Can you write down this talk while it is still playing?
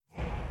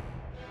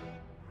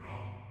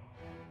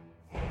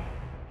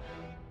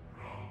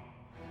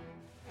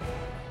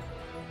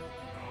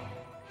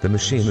The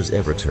machine is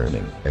ever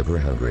turning, ever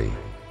hungry.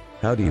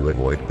 How do you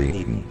avoid being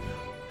eaten?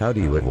 How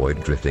do you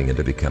avoid drifting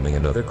into becoming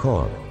another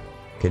cog?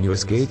 Can you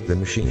escape the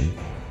machine?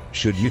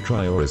 Should you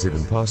try, or is it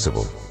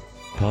impossible?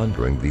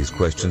 Pondering these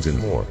questions and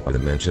more on the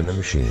Mention the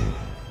Machine.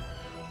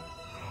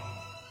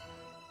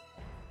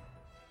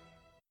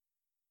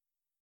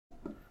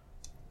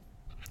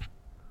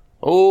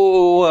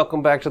 Oh,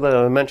 welcome back to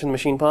the Mention the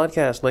Machine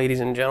podcast, ladies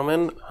and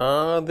gentlemen.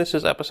 This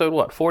is episode,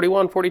 what,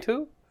 41,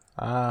 42?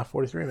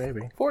 43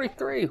 maybe.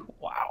 43,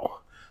 wow.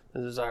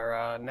 This is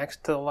our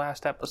next to the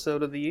last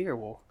episode of the year.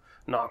 We'll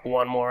knock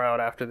one more out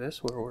after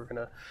this, where we're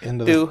going to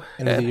End of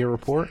the year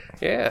report.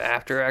 Yeah,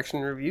 after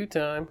action review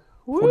time.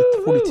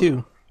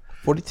 42.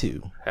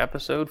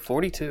 Episode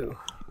 42.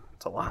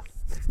 It's a lot.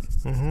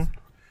 Mm-hmm.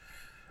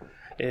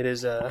 It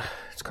is,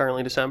 it's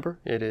currently December.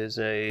 It is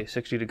a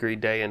 60-degree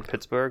day in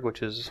Pittsburgh,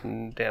 which is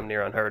damn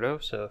near unheard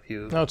of. So if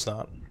you... No, it's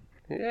not.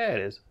 Yeah, it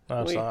is.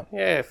 No, it's not.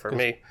 Yeah, for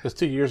me. Because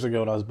 2 years ago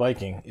when I was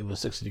biking, it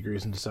was 60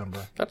 degrees in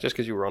December. Not just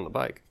because you were on the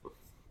bike.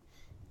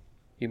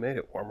 You made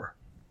it warmer.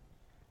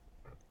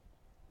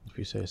 If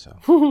you say so.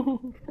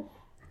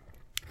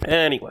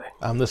 Anyway.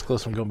 I'm this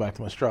close from going back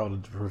to my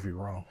Strava to prove you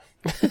wrong.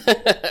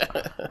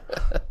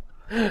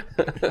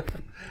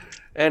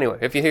 Anyway,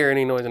 if you hear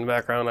any noise in the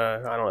background,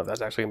 I don't know if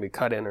that's actually going to be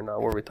cut in or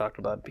not, where we talked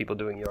about people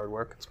doing yard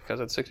work. It's because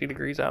it's 60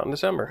 degrees out in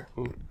December.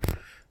 And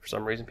for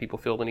some reason, people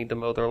feel the need to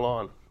mow their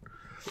lawn.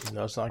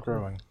 No, it's not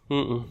growing.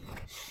 I'm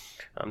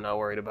not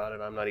worried about it.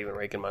 I'm not even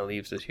raking my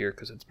leaves this year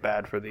because it's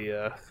bad for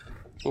the,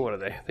 what are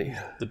they?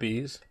 The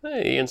bees?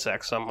 The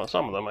insects, some of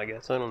them, I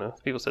guess. I don't know.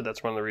 People said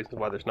that's one of the reasons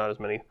why there's not as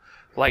many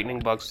lightning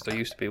bugs as there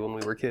used to be when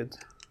we were kids.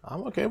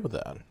 I'm okay with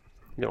that.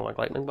 You don't like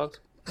lightning bugs?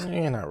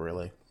 Yeah, not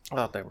really. I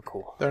thought they were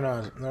cool. They're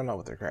not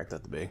what they're cracked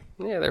up to be.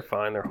 Yeah, they're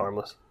fine. They're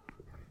harmless.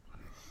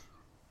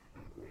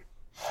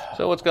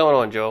 So what's going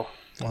on, Joe?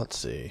 Let's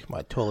see.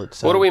 My toilet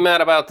decided, What are we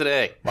mad about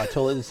today? My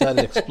toilet decided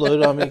to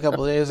explode on me a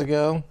couple of days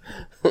ago.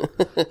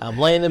 I'm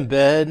laying in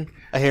bed.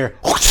 I hear...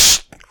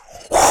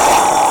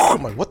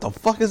 I'm like, what the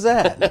fuck is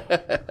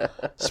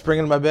that? Spring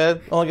in my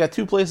bed. Only got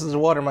two places of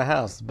water in my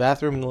house. The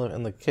bathroom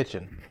and the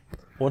kitchen.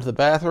 Went to the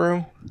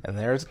bathroom, and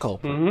there's the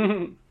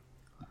culprit.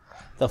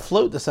 The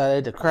float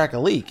decided to crack a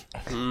leak.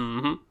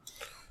 Well,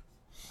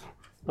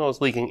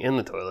 it's leaking in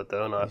the toilet,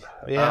 though, not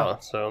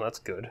out, so that's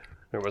good.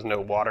 There was no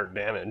water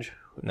damage.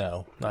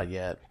 No, not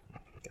yet.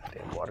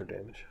 Goddamn water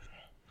damage.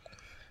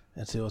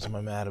 Let's see, what am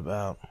I mad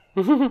about?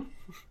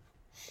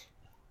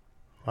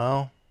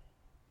 Well,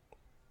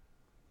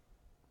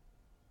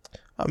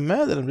 I'm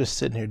mad that I'm just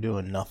sitting here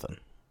doing nothing.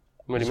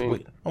 What do you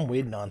mean? I'm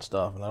waiting on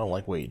stuff, and I don't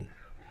like waiting.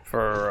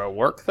 For a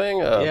work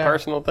thing? A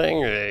personal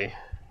thing?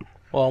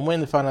 Well, I'm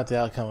waiting to find out the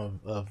outcome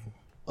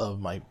of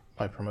my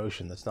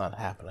promotion that's not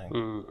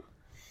happening.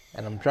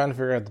 And I'm trying to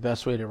figure out the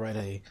best way to write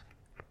a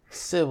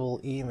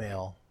civil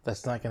email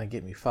that's not going to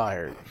get me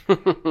fired.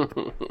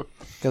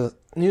 Because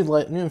new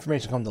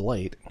information come to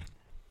light.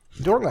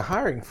 During the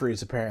hiring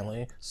freeze,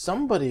 apparently,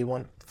 somebody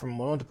went from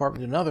one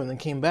department to another and then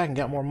came back and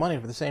got more money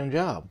for the same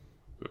job.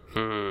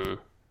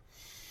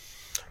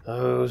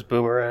 Those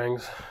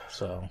boomerangs.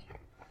 So,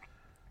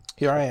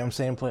 here I am,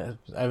 same place.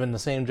 I've been in the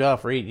same job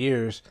for 8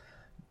 years,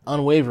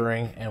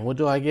 unwavering, and what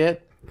do I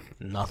get?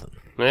 Nothing.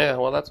 Yeah,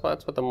 well, that's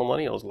what the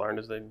millennials learned,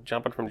 is that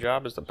jumping from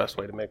job is the best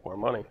way to make more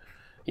money.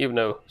 You have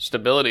no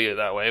stability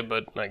that way,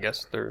 but I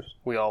guess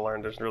we all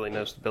learned there's really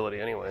no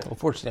stability anyway. Well,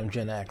 fortunately, I'm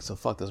Gen X, so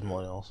fuck those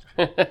millennials.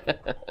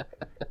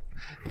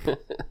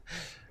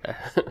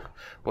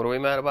 What are we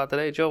mad about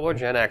today, Joe? We're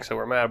Gen X, so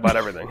we're mad about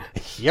everything.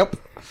 Yep.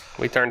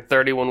 We turned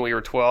 30 when we were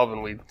 12,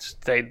 and we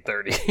stayed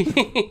 30.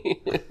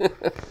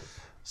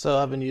 So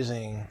I've been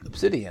using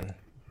Obsidian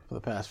for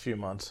the past few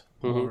months,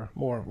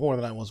 more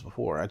than I was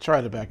before. I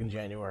tried it back in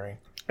January.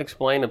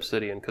 Explain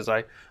Obsidian, because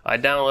I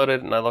downloaded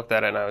it and I looked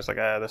at it and I was like,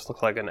 this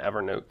looks like an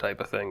Evernote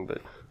type of thing.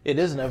 But it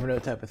is an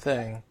Evernote type of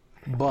thing,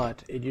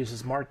 but it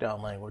uses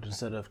Markdown language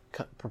instead of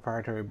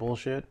proprietary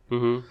bullshit.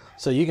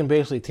 So you can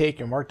basically take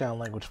your Markdown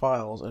language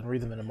files and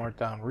read them in a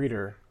Markdown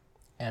reader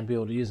and be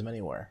able to use them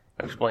anywhere.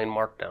 Explain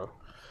Markdown.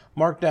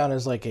 Markdown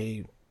is like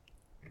a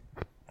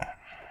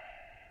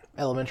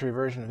elementary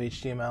version of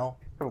HTML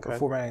for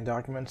formatting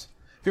documents.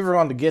 If you've ever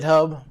gone to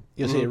GitHub,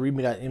 you'll see a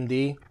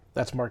readme.md.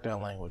 That's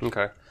Markdown language.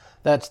 Okay.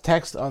 That's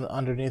text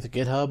underneath the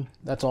GitHub.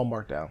 That's all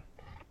Markdown.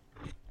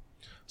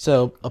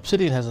 So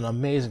Obsidian has an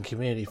amazing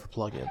community for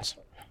plugins.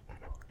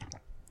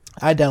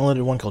 I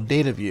downloaded one called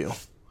DataView,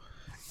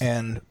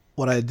 and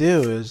what I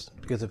do is,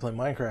 because I play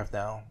Minecraft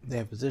now, they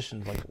have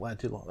positions like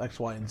latitude,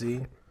 X, Y, and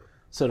Z.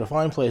 So to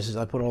find places,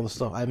 I put all the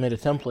stuff. I made a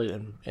template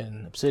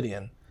in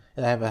Obsidian,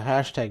 and I have a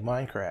hashtag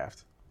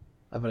Minecraft.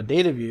 I have a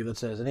data view that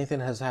says anything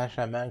that has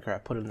hashtag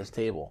Minecraft, put it in this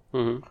table.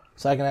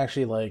 So I can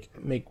actually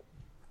make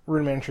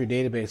rudimentary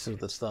databases with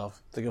this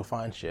stuff to go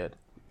find shit.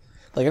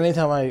 Like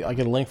anytime I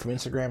get a link from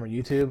Instagram or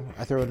YouTube,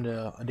 I throw it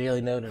into a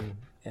daily note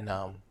in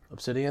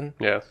Obsidian.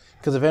 Yeah.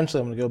 Because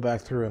eventually I'm going to go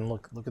back through and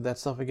look at that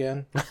stuff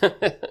again.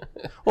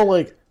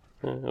 Well,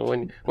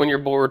 When you're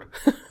bored.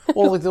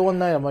 Well, like the one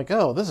night, I'm like,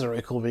 oh, this is a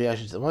really cool video.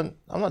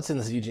 I'm not seeing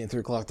this at Eugene at 3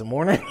 o'clock in the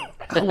morning.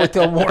 I'll wait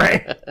till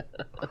morning.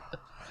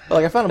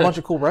 Like I found a bunch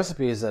of cool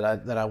recipes that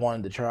I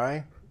wanted to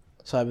try,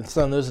 so I've been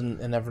throwing those in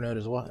Evernote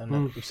as well, and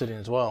Obsidian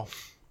as well.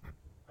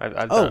 I've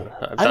done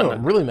I know what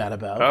I'm really mad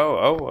about.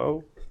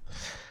 Oh.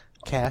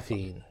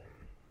 Caffeine.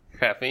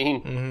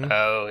 Caffeine? Mm-hmm.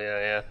 Oh,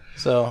 yeah.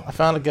 So I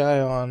found a guy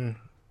on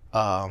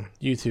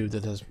YouTube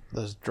that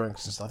does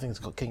drinks and stuff. I think it's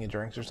called King of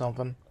Drinks or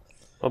something.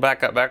 Well,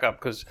 back up,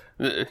 because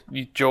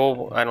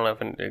Joel, I don't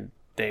know if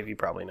Dave, you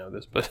probably know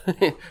this, but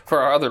for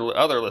our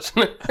other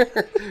listener,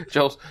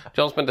 Joel's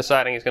been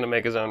deciding he's going to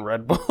make his own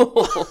Red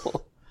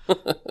Bull.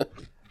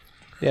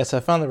 Yeah, so I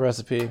found the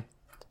recipe. It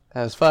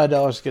has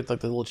 $5 to get like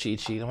the little cheat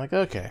sheet. I'm like,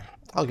 okay,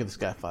 I'll give this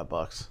guy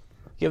 $5.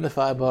 Give him the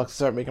 $5,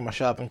 start making my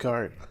shopping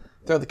cart,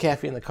 throw the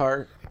caffeine in the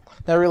cart.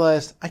 Then I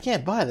realized I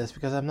can't buy this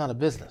because I'm not a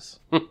business.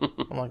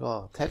 I'm like,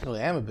 well, technically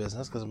I am a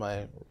business because of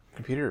my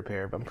computer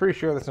repair, but I'm pretty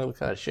sure that's going to look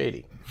kind of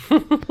shady.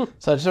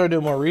 So I started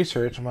doing more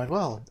research. I'm like,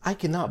 well, I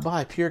cannot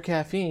buy pure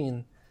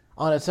caffeine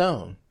on its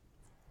own.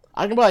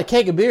 I can buy a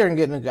keg of beer and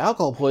get into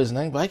alcohol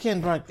poisoning, but I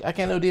can't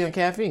OD on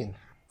caffeine.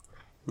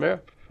 Yeah.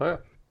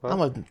 Well.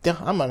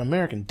 I'm an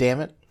American, damn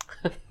it.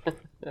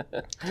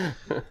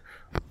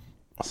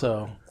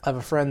 So I have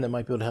a friend that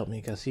might be able to help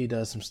me because he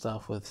does some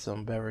stuff with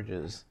some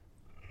beverages.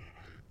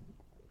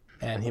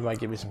 And he might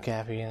give me some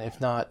caffeine. If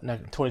not,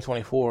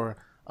 2024,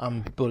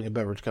 I'm building a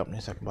beverage company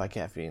so I can buy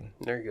caffeine.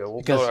 There you go.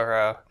 We'll build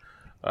our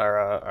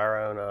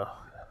own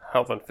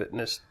health and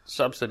fitness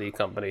subsidy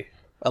company.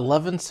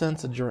 11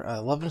 cents a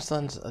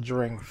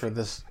drink for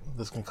this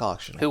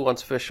concoction. Who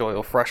wants fish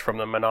oil fresh from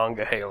the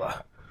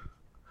Monongahela?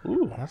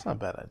 Ooh, that's not a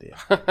bad idea.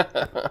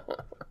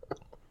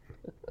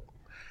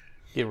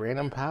 Get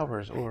random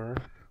powers or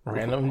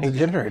random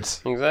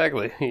degenerates.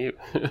 Exactly.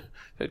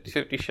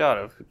 50-50 shot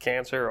of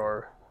cancer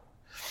or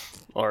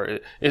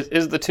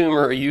is the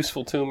tumor a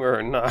useful tumor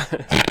or not?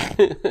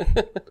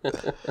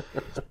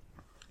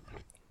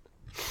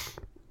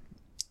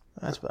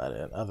 That's about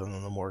it, other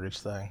than the mortgage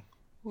thing.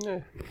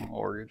 Yeah,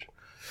 mortgage.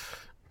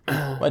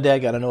 My dad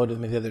got annoyed with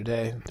me the other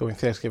day during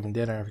Thanksgiving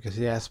dinner because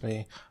he asked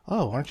me,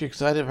 "Oh, aren't you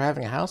excited for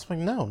having a house?" I'm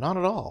like, "No, not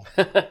at all."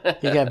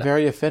 He got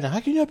very offended. How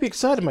can you not be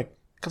excited? I'm like,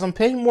 "Because I'm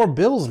paying more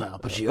bills now."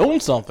 But you own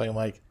something. I'm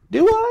like,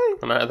 "Do I?"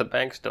 And the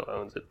bank still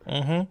owns it.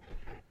 Mm-hmm.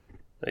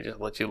 They just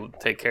let you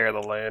take care of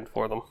the land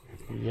for them.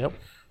 Yep.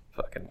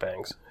 Fucking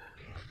banks.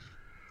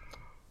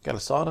 Got a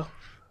sauna?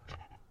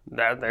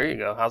 There you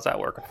go. How's that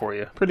working for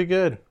you? Pretty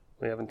good.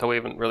 We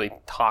haven't really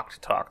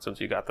talked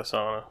since you got the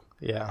sauna.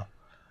 Yeah.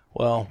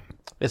 Well,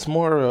 it's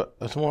more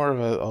of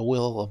a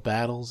will of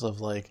battles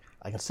of like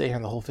I can stay here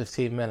in the whole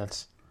 15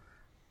 minutes.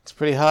 It's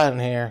pretty hot in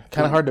here.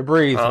 Kind of hard to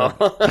breathe.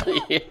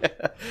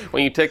 Yeah.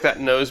 When you take that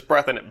nose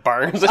breath and it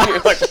burns, and you're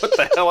like, "What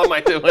the hell am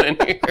I doing in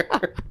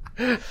here?"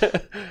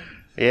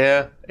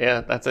 Yeah.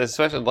 That's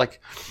especially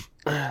like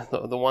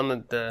the one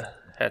that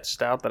at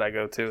Stout that I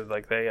go to.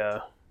 Like they,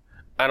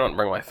 I don't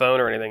bring my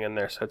phone or anything in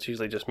there, so it's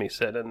usually just me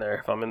sitting in there.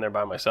 If I'm in there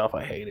by myself,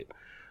 I hate it.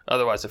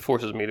 Otherwise, it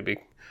forces me to be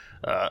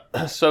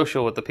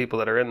social with the people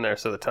that are in there,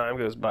 so the time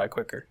goes by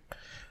quicker.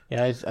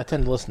 Yeah, I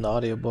tend to listen to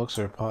audiobooks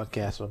or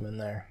podcasts when I'm in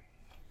there.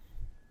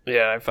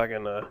 Yeah, I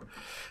fucking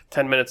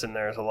 10 minutes in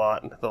there is a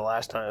lot. The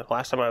last time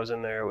I was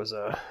in there, it was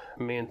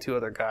me and two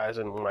other guys,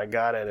 and when I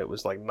got it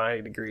was like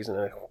 90 degrees, and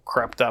it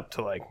crept up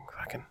to like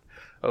fucking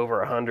over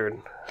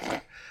 100.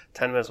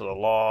 10 minutes was a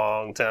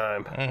long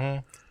time.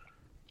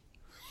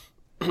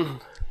 Mm-hmm.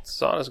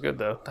 Sauna's good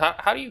though.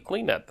 How do you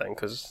clean that thing?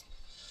 Because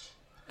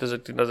does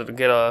it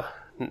get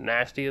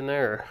nasty in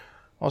there? Or?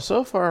 Well,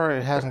 so far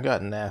it hasn't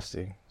gotten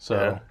nasty. So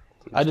Yeah.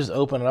 I just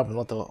open it up and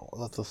let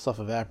the stuff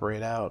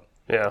evaporate out.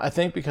 Yeah. I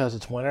think because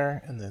it's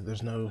winter and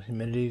there's no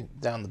humidity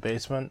down in the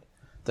basement,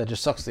 that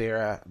just sucks the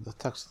air out.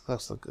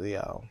 Sucks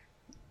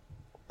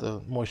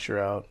the moisture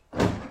out.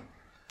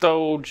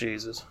 Oh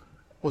Jesus!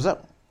 What's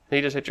that?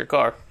 He just hit your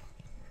car.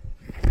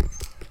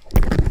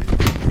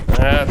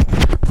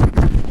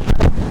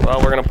 Well,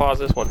 we're gonna pause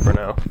this one for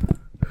now.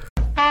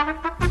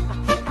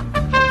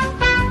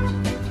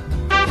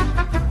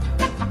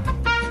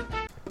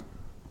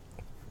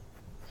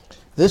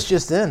 This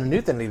just in,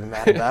 Newt didn't even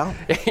mad about.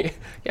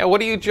 Yeah,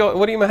 what are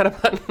you mad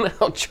about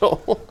now,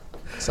 Joel?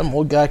 Some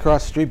old guy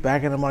across the street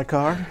backing into my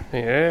car.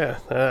 Yeah.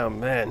 Oh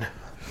man.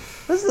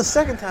 This is the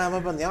second time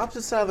I've been on the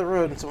opposite side of the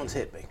road and someone's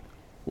hit me.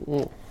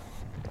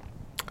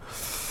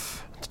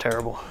 It's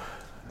terrible.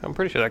 I'm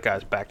pretty sure that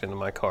guy's backed into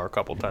my car a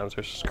couple times.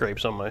 There's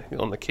scrapes on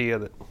the Kia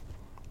that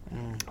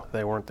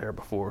they weren't there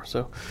before,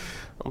 so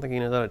I don't think he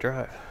knows how to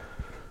drive.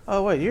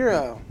 Oh wait,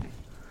 your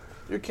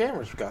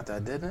camera's got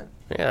that, didn't it?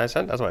 Yeah, that's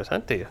what I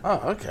sent to you.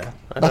 Oh, okay.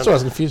 That's what I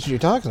was confused what you're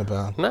talking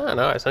about. No,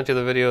 I sent you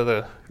the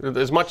video of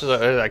as much as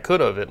I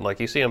could of it. Like,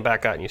 you see him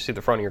back out and you see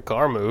the front of your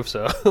car move,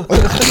 so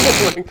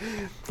like,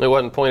 it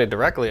wasn't pointed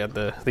directly at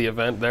the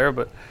event there,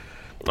 but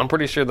I'm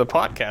pretty sure the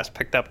podcast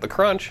picked up the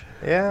crunch.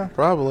 Yeah,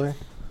 probably.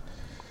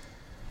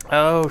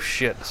 Oh,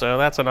 shit. So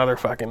that's another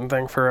fucking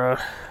thing for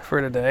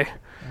today.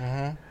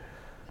 Mm-hmm.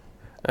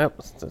 Yep,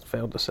 it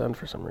failed to send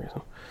for some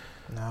reason.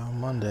 Now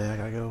Monday, I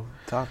gotta go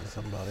talk to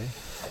somebody.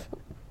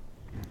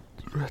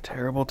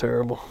 Terrible,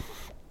 terrible.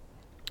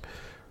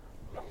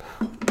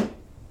 At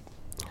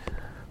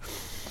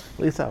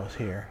least I was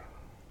here.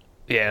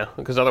 Yeah,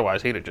 because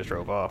otherwise he'd have just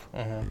drove off.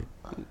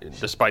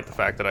 Despite the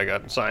fact that I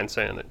got signs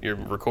saying that you're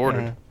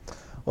recorded.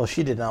 Well,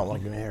 she did not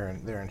want to give me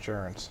their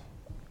insurance.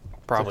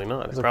 Probably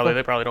not. it's They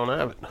like probably don't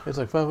have it. It's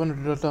like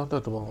 $500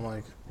 deductible. I'm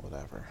like,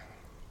 whatever.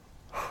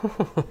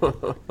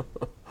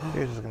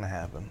 Here's what's gonna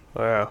happen.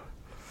 Yeah.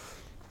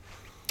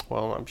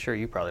 Well, I'm sure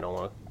you probably don't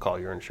want to call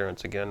your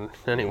insurance again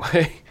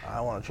anyway.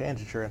 I want to change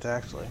insurance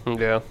actually.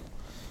 Yeah.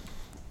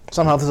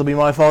 Somehow this will be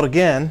my fault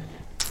again.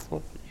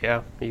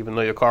 Yeah, even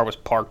though your car was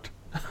parked.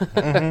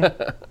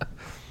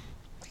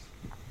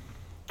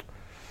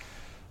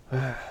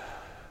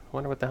 Wonder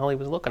what the hell he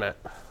was looking at.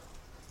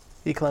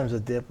 He claims the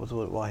dip was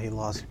why he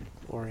lost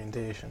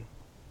orientation.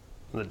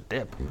 The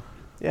dip.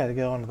 Yeah, to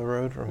go onto the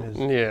road from his.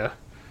 Yeah.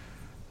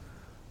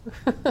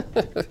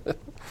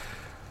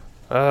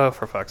 Oh,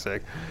 for fuck's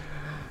sake.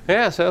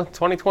 Yeah, so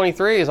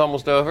 2023 is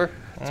almost over.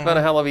 It's been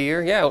a hell of a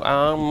year. Yeah,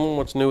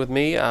 what's new with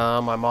me?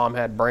 My mom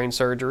had brain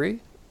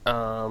surgery.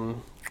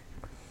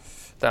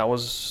 That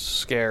was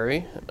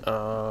scary.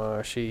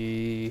 I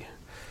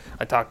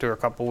talked to her a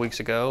couple weeks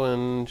ago,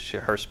 and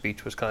her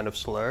speech was kind of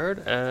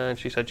slurred, and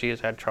she said she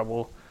has had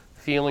trouble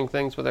feeling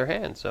things with her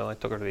hands. So I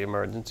took her to the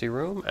emergency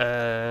room,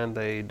 and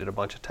they did a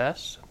bunch of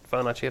tests,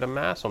 found out she had a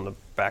mass on the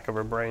back of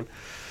her brain.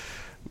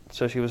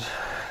 So she was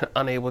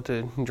unable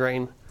to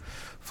drain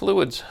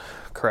fluids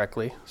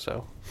correctly.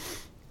 So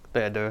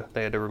they had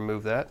to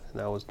remove that. And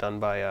that was done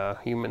by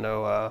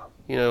Sarah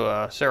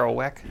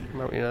Weck.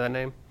 Remember, you know that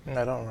name?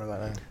 I don't remember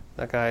that name.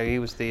 That guy, he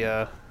was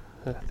the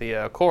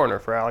coroner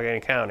for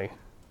Allegheny County.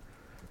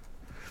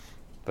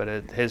 But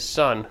his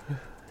son's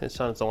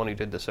the one who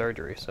did the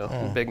surgery, so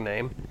big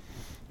name.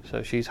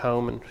 So she's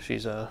home and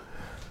she's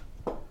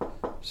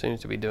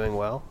seems to be doing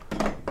well.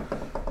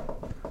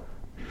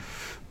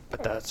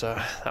 But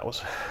that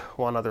was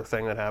one other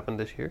thing that happened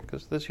this year,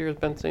 because this year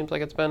seems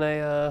like it's been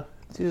a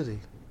Susie.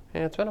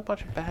 Yeah, it's been a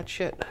bunch of bad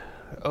shit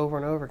over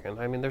and over again.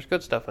 I mean, there's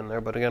good stuff in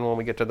there, but again, when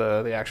we get to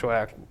the actual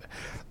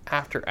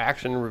after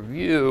action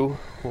review,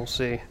 we'll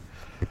see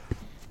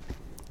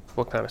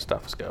what kind of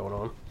stuff is going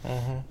on.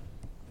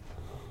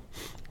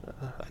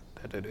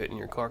 That did hit in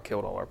your car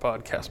killed all our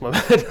podcasts, my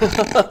bad.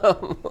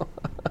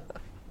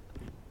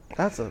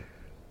 That's a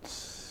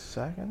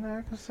second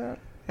accident?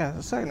 Yeah, it's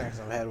the second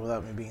accident I've had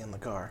without me being in the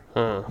car.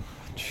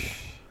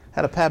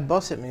 Had a pad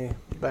bus hit me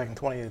back in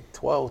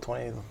 2012,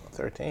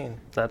 2013.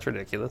 That's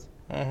ridiculous.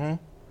 Where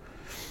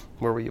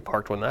were you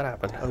parked when that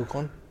happened?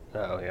 Oakland.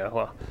 Oh, yeah,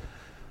 well,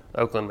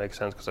 Oakland makes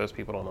sense because those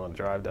people don't know how to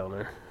drive down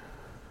there.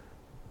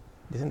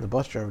 You think the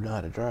bus driver know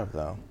how to drive,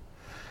 though?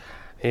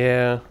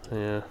 Yeah.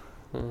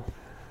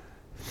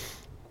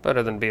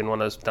 Better than being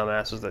one of those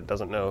dumbasses that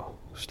doesn't know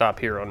stop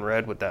here on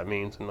red what that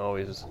means and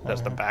always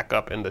has to back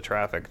up into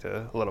traffic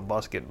to let a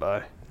bus get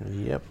by.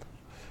 Yep.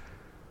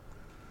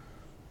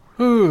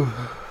 Whew.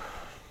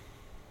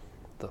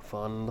 The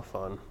fun.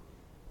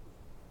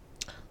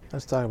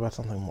 Let's talk about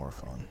something more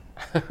fun.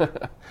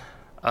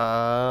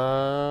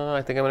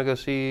 I think I'm going to go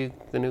see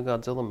the new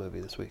Godzilla movie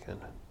this weekend.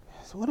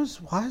 So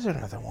why is there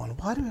another one?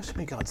 Why do we have so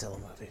many Godzilla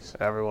movies?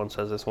 Everyone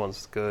says this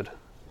one's good.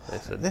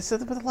 They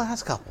said about the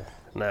last couple.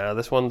 Nah,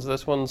 this one's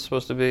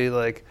supposed to be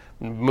like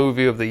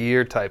movie of the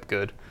year type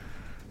good.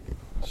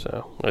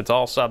 So it's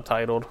all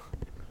subtitled.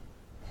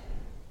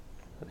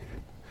 I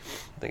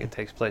think it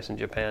takes place in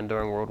Japan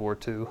during World War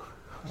II.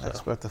 I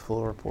expect the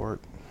full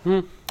report.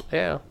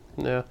 Yeah.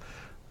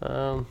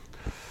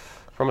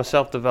 From a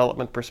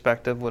self-development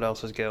perspective, what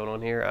else is going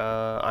on here?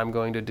 I'm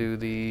going to do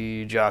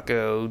the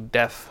Jocko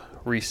Def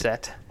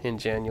reset in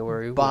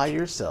January. By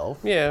yourself.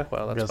 Yeah,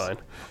 well, that's fine.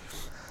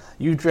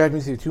 You dragged me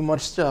through too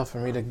much stuff for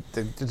me to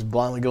just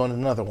blindly go into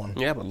another one.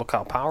 Yeah, but look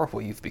how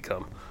powerful you've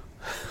become.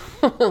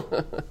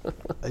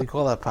 You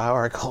call that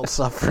power? I call it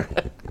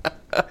suffering.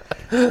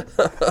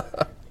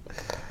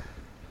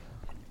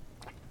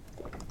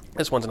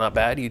 This one's not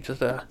bad. You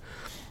just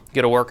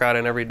get a workout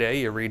in every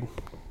day. You read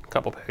a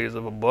couple pages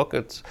of a book.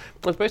 It's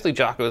basically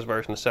Jocko's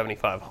version of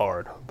 75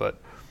 Hard,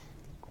 but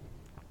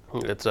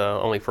it's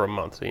only for a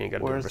month, so you ain't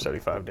got to do it for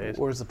 75 days.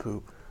 Where's the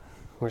poop?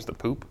 Where's the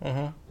poop?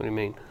 What do you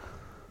mean?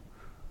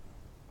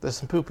 There's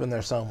some poop in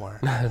there somewhere.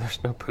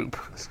 There's no poop.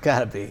 It's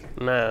gotta be.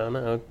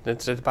 No.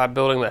 It's by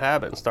building the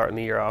habit and starting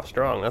the year off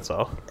strong, that's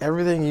all.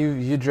 Everything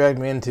you dragged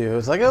me into,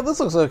 it's like, oh, this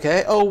looks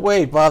okay. Oh,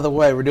 wait, by the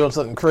way, we're doing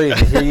something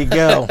crazy. Here you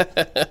go.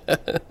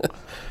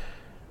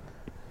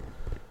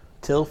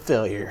 Till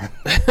failure.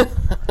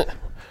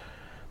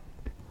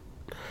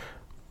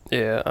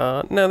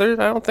 Yeah, no, I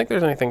don't think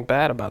there's anything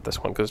bad about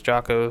this one, because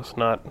Jocko's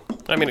not...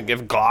 I mean,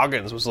 if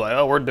Goggins was like,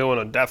 oh, we're doing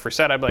a Def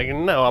reset, I'd be like,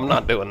 no, I'm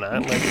not doing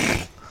that.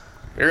 Like,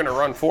 you're going to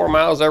run 4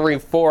 miles every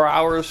 4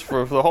 hours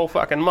for the whole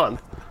fucking month.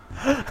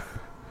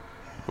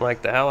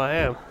 Like the hell I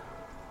am.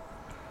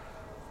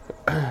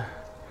 I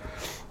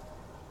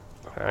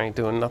ain't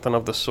doing nothing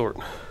of the sort.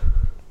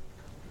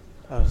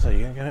 Oh, so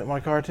you gonna hit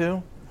my car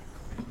too?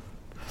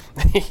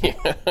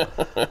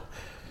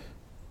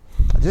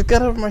 just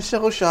got over my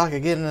shell shock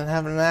of getting and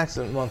having an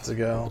accident months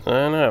ago. I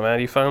don't know, man.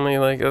 You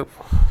finally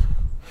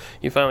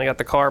you finally got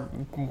the car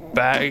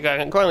back. You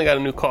finally got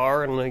a new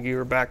car, and like you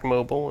were back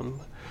mobile.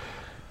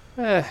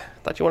 And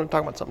thought you wanted to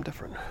talk about something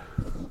different.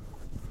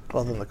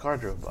 Well, then the car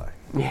drove by.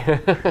 Yeah.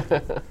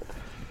 What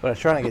I was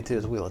trying to get to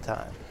is Wheel of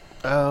Time.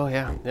 Oh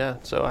yeah.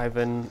 So I've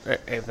been.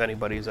 If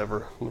anybody's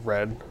ever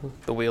read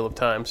the Wheel of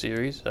Time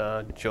series,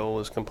 Joel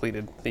has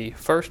completed the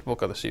first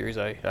book of the series.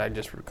 I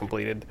just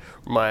completed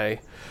my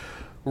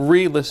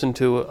re-listen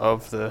to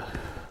of the.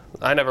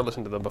 I never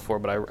listened to them before,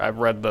 but I've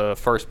read the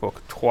first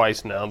book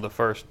twice now. The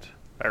first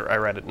I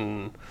read it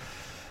in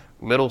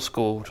middle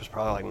school, which was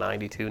probably like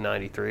 92,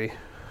 93.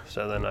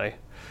 So then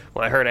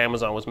when I heard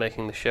Amazon was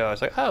making the show, I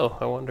was like, oh,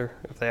 I wonder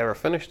if they ever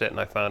finished it. And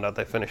I found out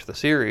they finished the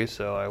series,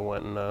 so I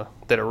went and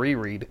did a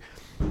reread.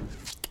 And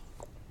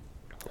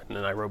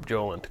then I roped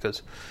Joel in,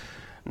 because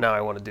now I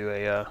want to do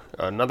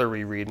another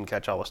reread and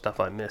catch all the stuff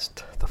I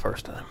missed the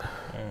first time.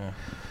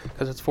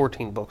 Because it's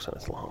 14 books and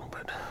it's long,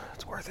 but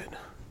it's worth it.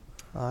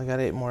 I got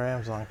 8 more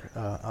Amazon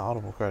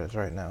Audible credits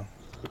right now.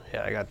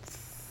 Yeah, I got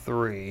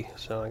 3,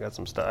 so I got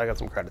some stuff. I got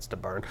some credits to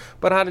burn.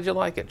 But how did you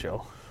like it,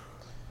 Joe?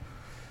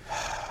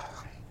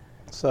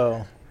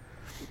 So,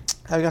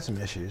 I've got some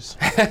issues.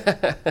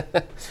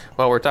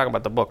 Well, we're talking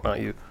about the book, not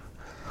you.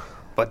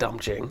 But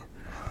ching.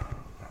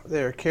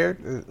 There are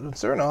characters. When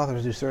certain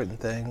authors do certain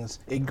things,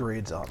 it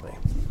grades on me.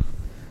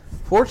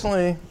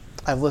 Fortunately,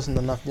 I've listened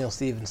to enough Neil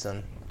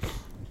Stephenson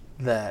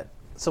that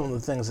some of the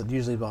things that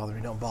usually bother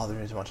me don't bother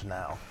me as much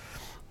now.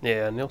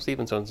 Yeah, Neil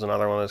Stephenson's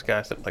another one of those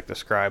guys that like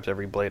describes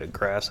every blade of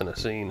grass in a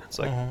scene. It's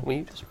like, well,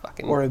 you just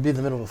fucking... Or it'd be in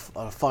the middle of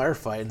a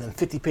firefight, and then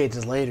 50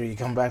 pages later, you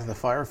come back to the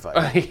firefight.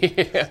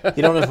 Yeah.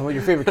 You don't know if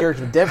your favorite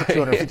character's been dead for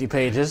 250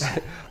 pages.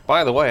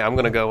 By the way, I'm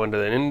going to go into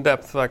an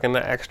in-depth fucking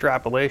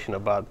extrapolation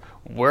about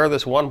where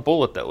this one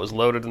bullet that was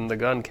loaded in the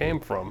gun came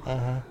from.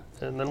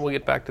 And then we'll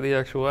get back to the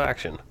actual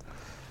action.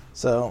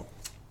 So,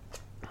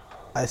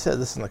 I said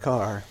this in the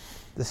car.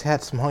 This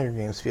had some Hunger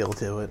Games feel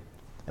to it.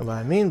 And what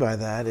I mean by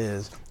that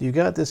is, you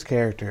got this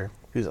character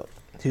who's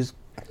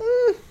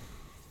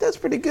that's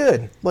pretty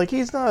good. Like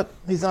he's not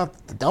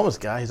the dumbest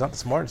guy, he's not the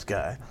smartest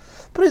guy,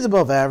 but he's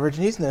above average,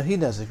 and he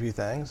knows a few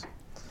things.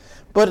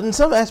 But in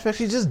some aspects,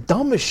 he's just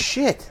dumb as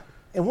shit,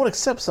 and won't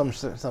accept some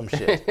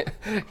shit.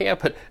 Yeah,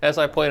 but as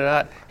I pointed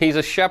out, he's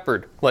a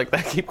shepherd. Like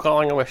they keep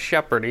calling him a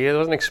shepherd. He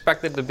wasn't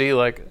expected to be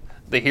like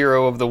the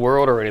hero of the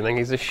world or anything.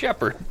 He's a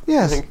shepherd.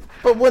 Yes.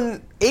 But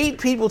when 8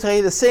 people tell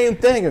you the same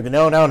thing, you go,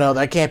 no,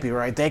 that can't be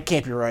right, that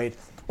can't be right.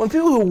 When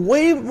people who are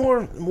way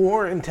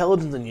more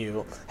intelligent than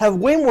you, have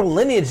way more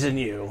lineage than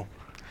you.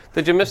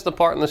 Did you miss the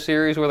part in the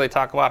series where they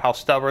talk about how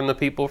stubborn the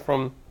people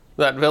from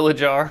that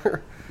village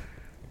are?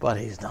 But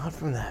he's not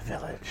from that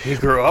village. He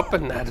grew up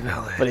in that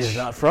village. But he's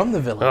not from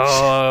the village.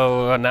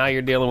 Oh, now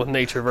you're dealing with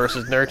nature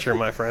versus nurture,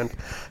 my friend.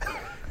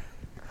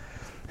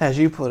 As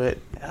you put it,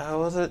 how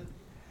was it?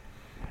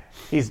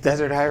 He's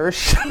desert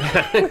Irish.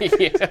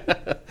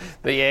 Yeah,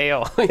 the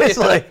ale. It's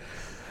like,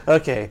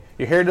 okay,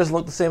 your hair doesn't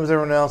look the same as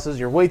everyone else's.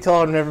 You're way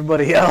taller than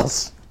everybody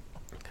else.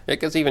 It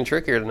gets even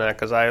trickier than that,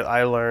 because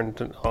I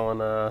learned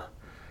on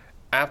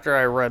after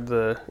I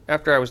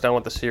was done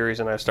with the series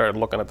and I started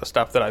looking at the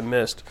stuff that I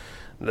missed,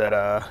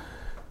 that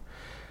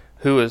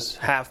who his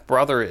half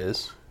brother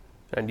is,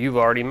 and you've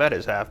already met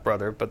his half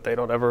brother, but they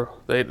don't ever.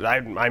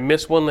 I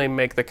miss when they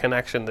make the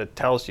connection that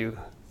tells you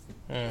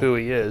who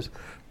he is.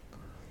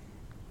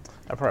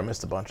 I probably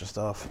missed a bunch of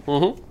stuff.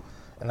 Mm-hmm.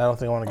 And I don't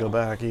think I want to go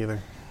back either.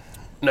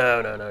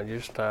 No.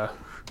 Just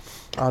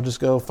I'll just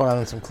go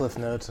find some Cliff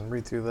Notes and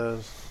read through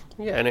those.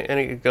 yeah,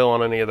 and you go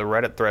on any of the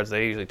Reddit threads.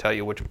 They usually tell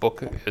you which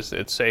book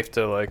it's safe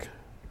to like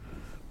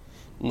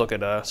look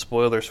at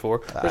spoilers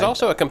for. There's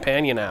also a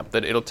companion app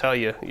that it'll tell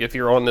you if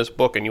you're on this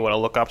book and you want to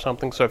look up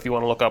something. So if you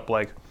want to look up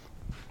like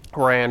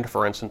Rand,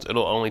 for instance,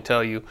 it'll only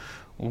tell you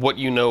what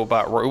you know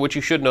about what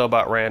you should know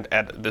about Rand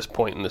at this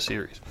point in the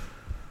series.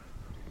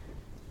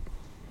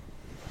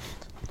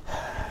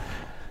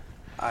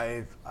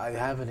 I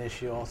have an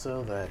issue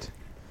also that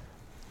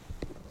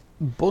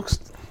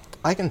books,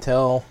 I can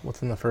tell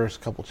within the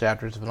first couple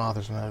chapters if an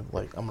author's I'm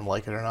gonna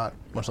like it or not,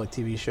 much like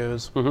TV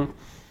shows. Mm-hmm.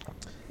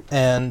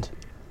 And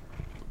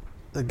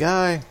the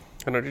guy.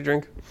 Energy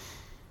drink?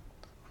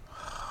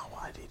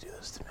 Why do you do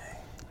this to me?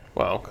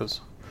 Well,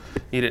 because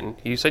you didn't.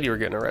 You said you were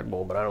getting a Red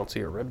Bull, but I don't see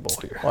a Red Bull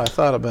here. Well, I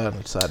thought about it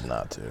and decided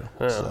not to.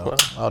 Oh, so well.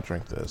 I'll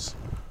drink this.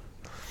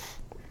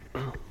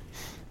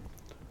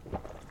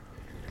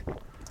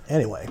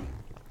 Anyway,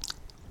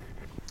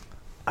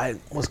 I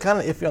was kind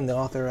of iffy on the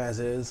author as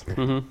is,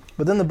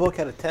 but then the book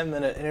had a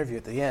 10-minute interview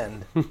at the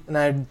end, and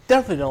I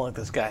definitely don't like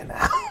this guy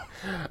now.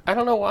 I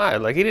don't know why.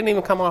 Like, he didn't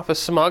even come off as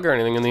smug or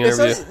anything in the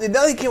interview.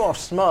 Now he came off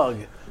smug,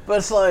 but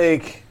it's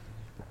like,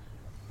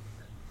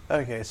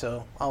 okay,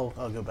 so I'll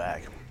go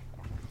back.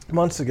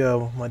 Months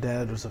ago, my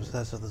dad was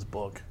obsessed with this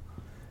book.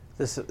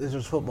 This was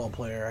a football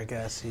player, I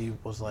guess. He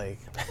was like...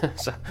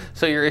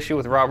 So your issue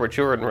with Robert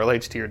Jordan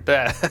relates to your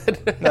dad.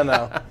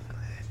 No.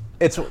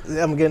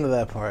 I'm getting to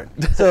that part.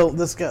 So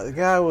the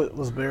guy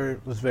was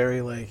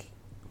very like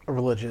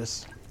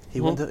religious.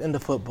 He went into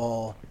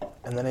football,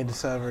 and then he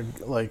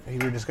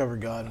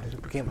rediscovered God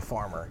and became a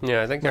farmer.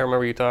 Yeah, I think I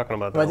remember you talking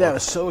about that. My dad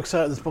was so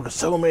excited. This book is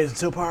so amazing,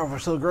 so powerful,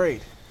 so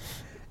great.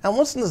 And I'm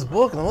listening to this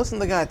book, and I'm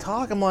listening to the guy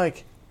talk. I'm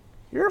like,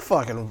 you're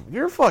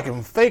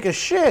fucking fake as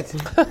shit.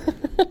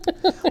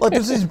 Like,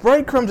 there's these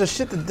breadcrumbs of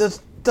shit that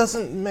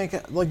doesn't make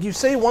it. Like, you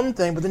say one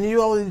thing, but then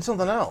you always do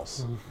something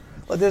else.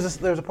 Like, there's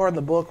a part in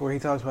the book where he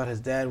talks about his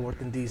dad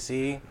worked in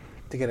D.C.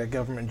 to get a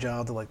government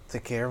job to, like,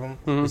 take care of him.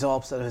 He's all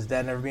upset at his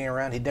dad never being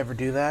around. He'd never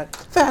do that.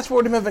 Fast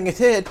forward to him having a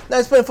kid. Now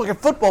he's playing fucking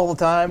football all the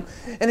time.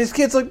 And his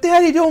kid's like,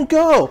 Daddy, don't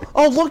go.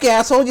 Oh, look,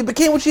 asshole, you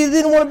became what you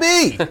didn't want to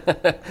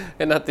be.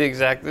 And not the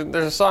exact...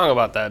 There's a song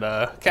about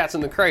that, Cats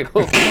in the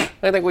Cradle.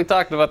 I think we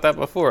talked about that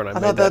before, and I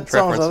made thought that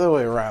song was reference. the other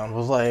way around.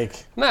 Was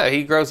like... No,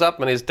 he grows up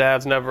and his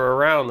dad's never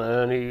around.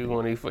 And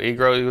when he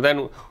grows...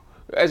 Then,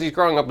 as he's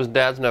growing up, his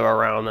dad's never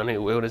around.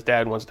 And when his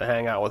dad wants to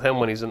hang out with him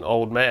when he's an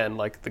old man,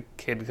 like, the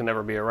kid can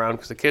never be around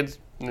because the kid's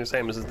the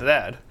same as his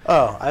dad.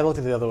 Oh, I looked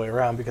at it the other way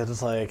around because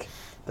it's like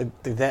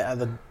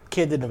the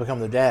kid didn't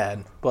become the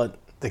dad, but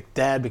the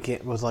dad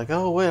was like,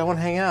 oh wait, I want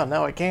to hang out.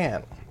 Now I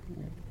can't.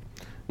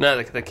 No,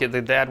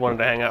 the dad wanted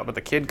to hang out, but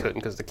the kid couldn't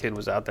because the kid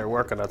was out there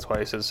working. That's why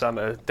he said, "Son,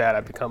 Dad,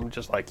 I become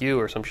just like you,"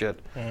 or some shit.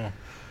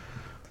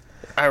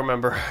 I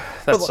remember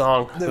that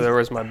song. There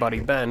was my buddy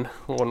Ben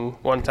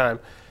one time.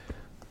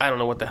 I don't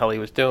know what the hell he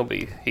was doing, but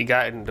he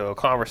got into a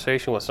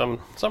conversation with some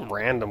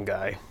random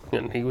guy,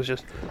 and he was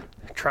just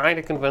trying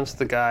to convince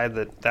the guy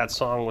that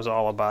song was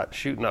all about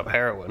shooting up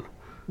heroin.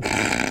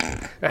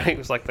 And he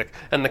was like,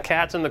 the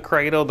cat's in the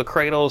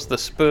cradle's the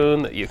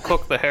spoon that you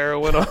cook the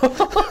heroin on.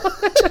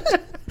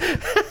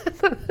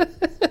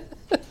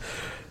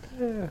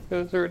 It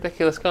was a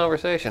ridiculous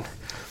conversation.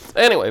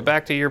 Anyway,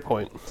 back to your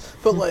point.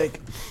 But like,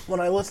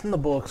 when I listen to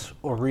books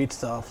or read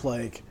stuff,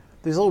 like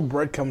these little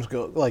breadcrumbs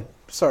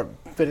start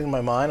fitting in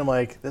my mind. I'm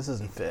like, this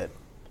isn't fit,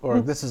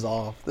 or this is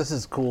off. This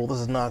is cool. This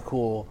is not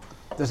cool.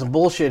 There's some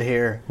bullshit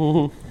here.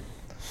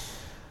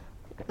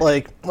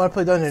 Like when I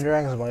play Dungeons and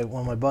Dragons with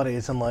one of my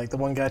buddies, and like the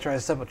one guy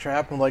tries to set up a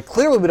trap, and I'm like,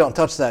 clearly we don't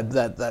touch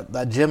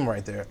that gym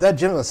right there. That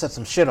gym gonna set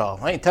some shit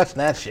off. I ain't touching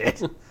that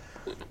shit.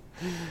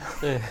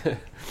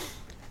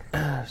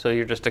 So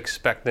you're just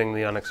expecting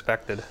the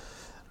unexpected.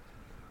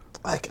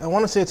 Like, I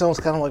want to say it's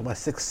almost kind of like my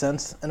sixth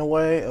sense in a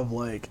way of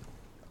like,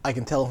 I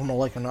can tell if I'm gonna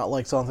like or not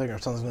like something, or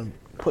something's gonna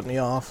put me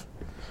off.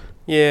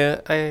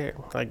 Yeah, I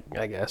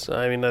guess.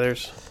 I mean,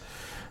 there's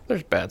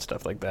bad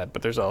stuff like that,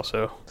 but there's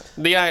also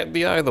the Eye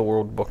of the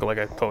World book. Like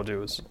I told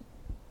you, it's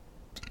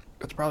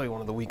probably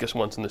one of the weakest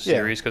ones in the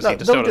series because he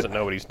just doesn't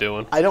know what he's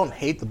doing. I don't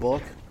hate the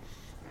book,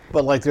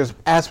 but like there's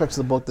aspects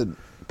of the book that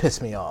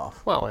piss me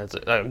off. Well,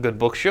 a good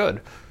book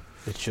should.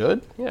 It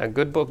should. Yeah, a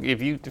good book.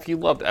 If you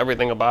loved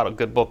everything about a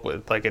good book,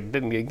 with like it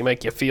didn't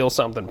make you feel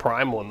something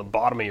primal in the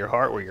bottom of your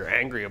heart where you're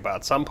angry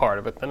about some part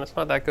of it, then it's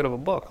not that good of a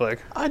book.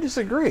 Like I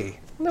disagree.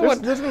 No,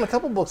 there's been a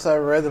couple books I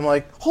read that I'm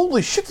like,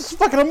 holy shit, this is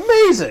fucking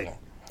amazing.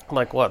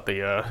 Like what,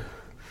 the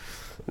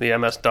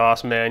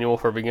MS-DOS manual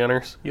for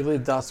beginners? You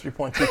leave DOS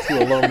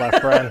 3.22 alone, my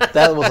friend.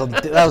 That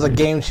was a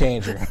game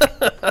changer.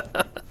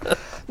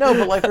 No,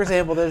 but like for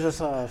example, there's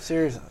this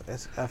series.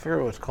 I forget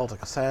what it's called,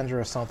 like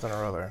Cassandra or something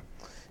or other.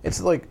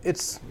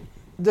 It's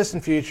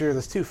distant future.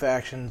 There's two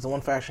factions. The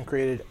one faction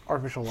created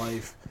artificial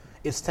life.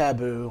 It's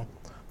taboo.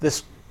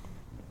 This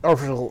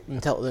artificial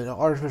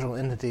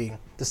entity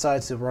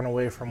decides to run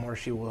away from where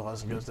she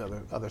was and goes to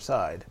the other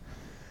side.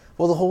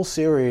 Well, the whole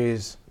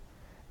series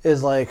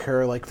is like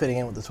her like fitting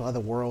in with this other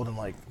world and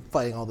like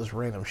fighting all this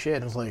random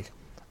shit.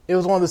 It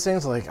was one of those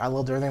things like I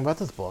loved everything about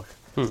this book.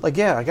 Like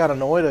yeah, I got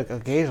annoyed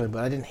occasionally,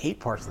 but I didn't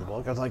hate parts of the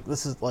book. I was like,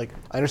 this is like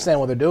I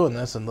understand why they're doing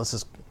this, and this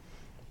is.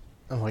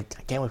 I'm like,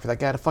 I can't wait for that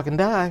guy to fucking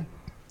die.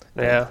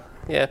 Yeah.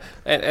 And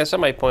as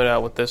somebody pointed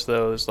out with this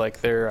though, is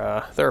like there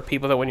are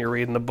people that when you're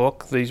reading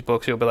these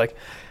books, you'll be like,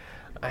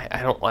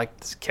 I don't like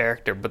this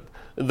character, but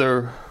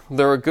they're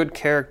a good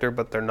character,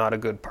 but they're not a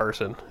good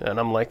person. And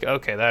I'm like,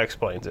 okay, that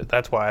explains it.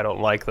 That's why I don't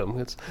like them.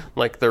 It's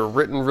like they're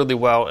written really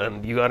well,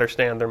 and you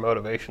understand their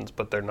motivations,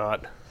 but they're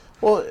not.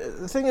 Well,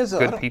 the thing is,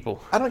 good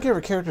people. I don't care if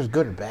a character is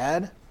good or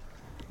bad.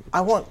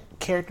 I want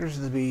characters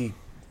to be.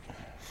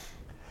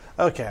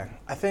 Okay,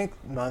 I think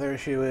my other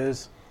issue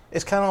is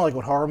it's kind of like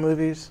with horror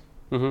movies.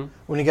 Mm-hmm.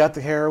 When you got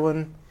the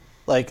heroine,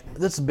 like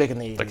this is big in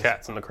the 80s. The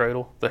Cats in the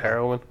Cradle, the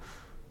heroine.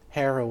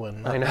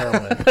 Heroin, not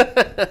heroin.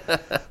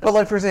 But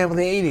like for example,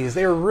 in the 80s,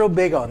 they were real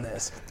big on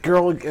this.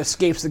 Girl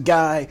escapes the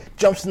guy,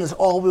 jumps in this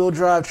all-wheel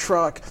drive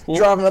truck,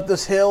 driving up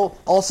this hill.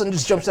 All of a sudden,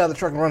 just jumps out of the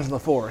truck and runs in the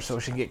forest so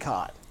she can get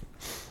caught.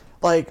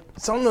 Like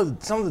some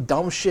of the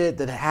dumb shit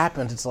that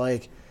happens, it's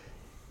like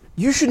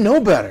you should know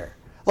better.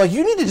 Like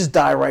you need to just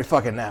die right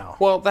fucking now.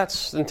 Well,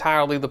 that's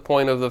entirely the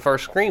point of the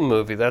first Scream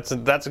movie. That's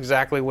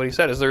exactly what he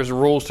said. Is there's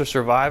rules to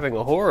surviving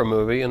a horror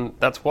movie, and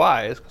that's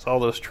why. It's because all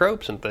those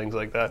tropes and things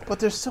like that. But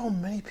there's so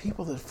many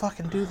people that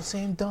fucking do the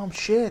same dumb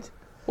shit.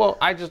 Well,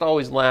 I just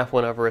always laugh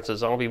whenever it's a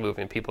zombie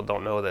movie and people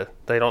don't know that.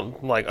 They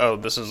don't like, oh,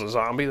 this is a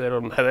zombie. They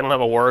don't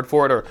have a word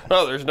for it, or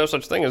no, there's no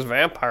such thing as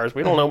vampires.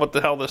 We don't know what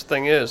the hell this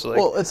thing is. Like,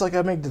 well, it's like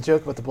I make the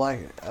joke about the black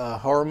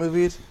horror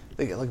movies.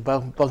 They get like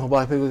bunch of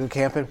black people go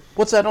camping.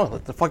 What's that noise?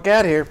 Let the fuck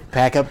out of here.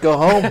 Pack up, go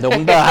home. No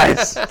one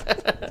dies.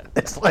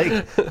 It's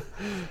like,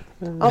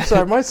 I'm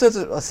sorry, my sense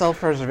of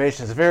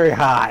self-preservation is very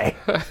high.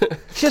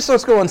 Shit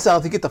starts going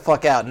south, you get the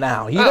fuck out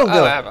now. You don't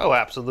go. Oh,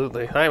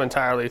 absolutely. I am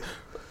entirely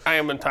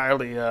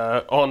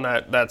on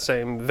that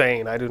same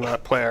vein. I do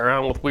not play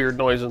around with weird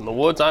noises in the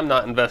woods. I'm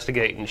not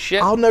investigating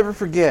shit. I'll never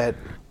forget.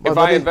 If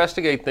I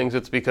investigate things,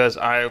 it's because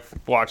I've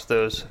watched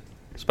those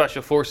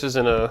special forces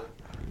in a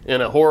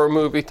horror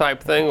movie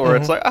type thing, where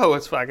it's like, oh,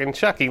 it's fucking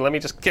Chucky. Let me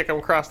just kick him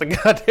across the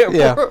goddamn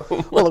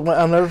room. Well, look,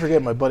 I'll never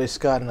forget. My buddy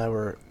Scott and I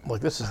were like,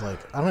 this is like,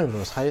 I don't even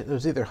know. It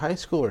was either high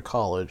school or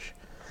college,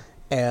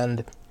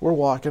 and we're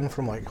walking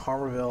from like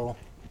Harborville,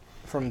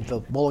 from the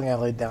bowling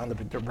alley down to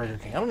Burger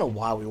King. I don't know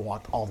why we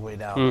walked all the way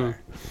down there,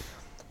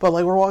 but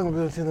like we're walking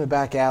between the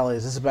back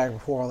alleys. This is back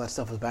before all that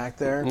stuff was back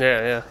there.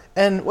 Yeah.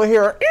 And we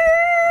hear,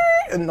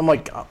 and I'm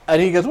like,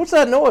 and he goes, "What's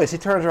that noise?" He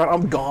turns around,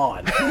 I'm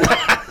gone.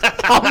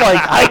 I'm like,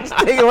 I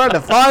take it around to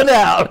find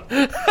out.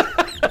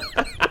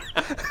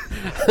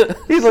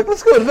 He's like,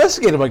 let's go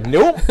investigate. I'm like,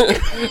 nope.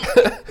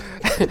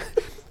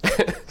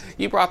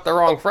 You brought the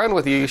wrong friend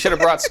with you. You should have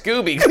brought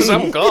Scooby, because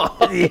I'm gone.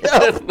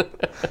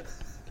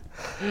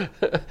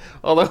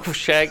 Although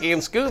Shaggy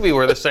and Scooby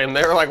were the same.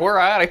 They were like, we're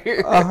out of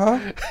here.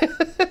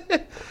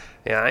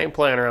 Yeah, I ain't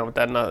playing around with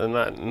that.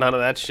 None of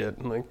that shit.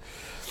 I'm like,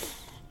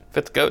 if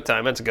it's go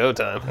time, it's go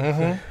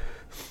time.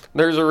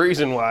 There's a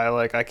reason why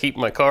I keep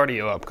my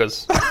cardio up,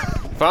 because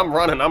if I'm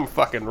running, I'm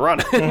fucking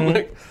running.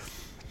 Like,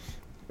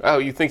 oh,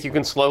 you think you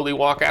can slowly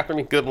walk after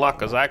me? Good luck,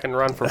 because I can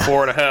run for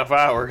 4.5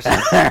 hours.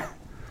 I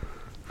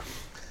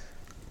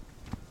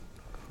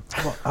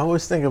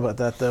always think about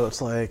that, though.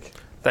 It's like...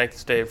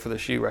 Thanks, Dave, for the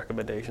shoe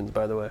recommendations,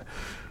 by the way.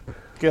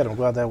 Good, I'm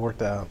glad that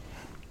worked out.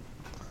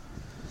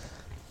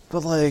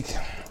 But, like,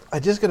 I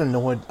just get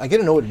annoyed. I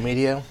get annoyed with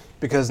media,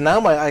 because now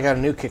I got a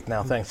new kick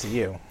now, thanks to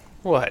you.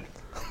 What?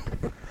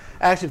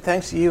 Actually,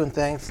 thanks to you and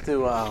thanks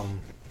to,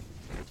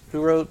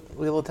 who wrote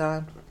Wheel of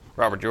Time?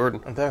 Robert Jordan.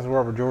 And thanks to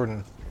Robert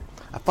Jordan.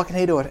 I fucking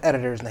hate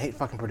editors and I hate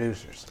fucking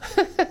producers.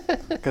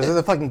 Because they're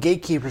the fucking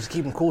gatekeepers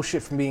keeping cool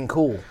shit from being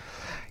cool.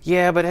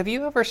 Yeah, but have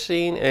you ever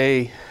seen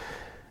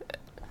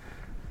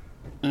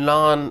See,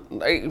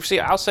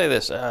 I'll say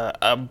this.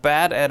 A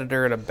bad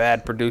editor and a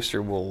bad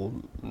producer will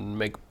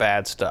make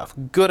bad stuff.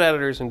 Good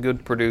editors and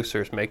good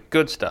producers make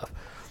good stuff.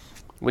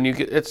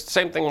 It's the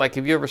same thing, like,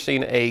 have you ever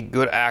seen a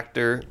good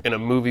actor in a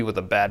movie with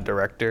a bad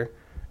director,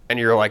 and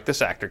you're like, this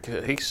actor,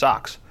 he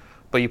sucks,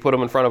 but you put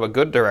him in front of a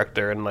good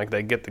director and like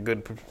they get the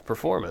good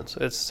performance.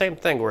 It's the same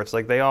thing where it's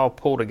like they all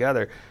pull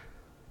together.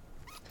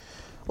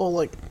 Well,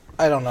 like,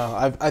 I don't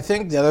know. I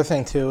think the other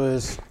thing too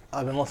is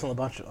I've been listening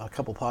to a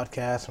couple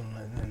podcasts,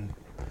 and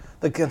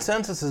the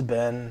consensus has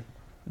been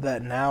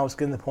that now it's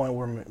getting to the point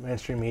where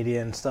mainstream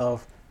media and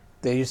stuff,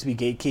 they used to be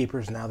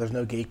gatekeepers, now there's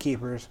no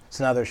gatekeepers,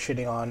 so now they're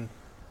shitting on.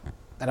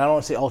 And I don't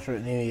want to say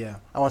alternate media.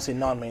 I want to say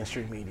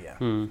non-mainstream media.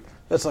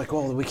 It's like,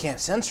 well, we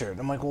can't censor it.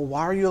 I'm like, well,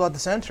 why are you allowed to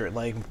censor it?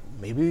 Like,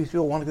 maybe these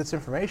people want to get this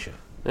information.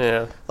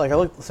 Yeah. Like,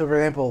 so for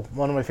example,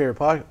 one of my favorite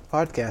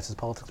podcasts is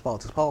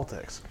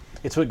Politics.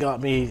 It's what got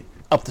me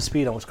up to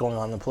speed on what's going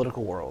on in the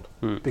political world.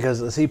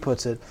 Because, as he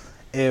puts it,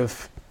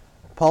 if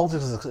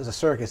politics is a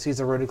circus,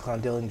 he's a roadie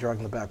clown dealing drugs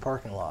in the back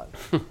parking lot.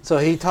 So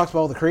he talks about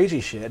all the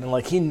crazy shit, and,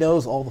 like, he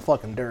knows all the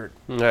fucking dirt.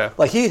 Yeah.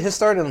 Like, his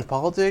start in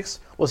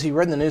politics was he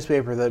read in the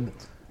newspaper that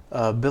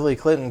Billy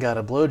Clinton got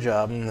a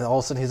blowjob, and all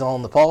of a sudden he's all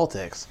in the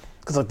politics.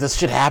 Because, like, this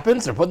shit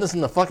happens? They're putting this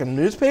in the fucking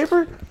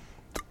newspaper?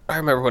 I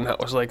remember when that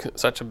was, like,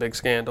 such a big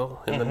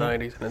scandal in the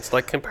 90s. And it's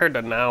like, compared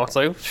to now, it's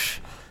like,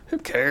 who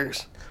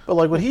cares? But,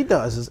 like, what he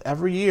does is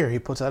every year he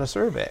puts out a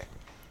survey.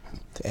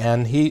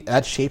 And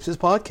that shapes his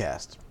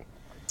podcast.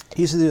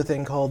 He used to do a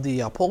thing called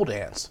the pole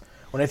dance.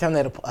 When every time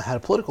they had a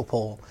political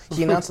poll,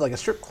 he announced it like a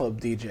strip club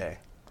DJ.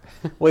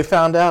 We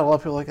found out a lot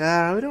of people were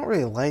like, we don't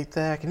really like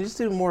that. Can you just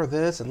do more of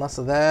this and less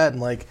of that?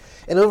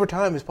 And over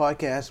time, his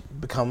podcast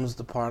becomes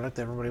the product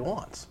everybody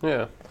wants.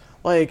 Yeah.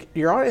 Like,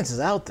 your audience is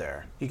out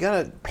there. You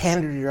gotta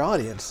pander to your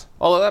audience.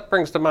 Although that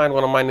brings to mind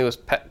one of my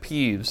newest pet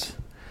peeves.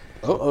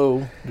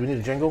 Do we need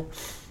a jingle?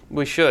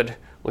 We should.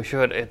 We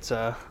should.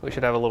 We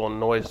should have a little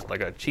noise,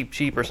 like a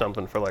cheep or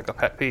something, for like a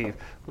pet peeve.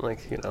 Like,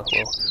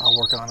 I'll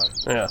work on it.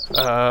 Yeah.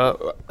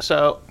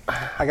 So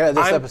I got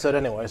this episode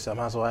anyway, so I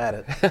might as well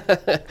add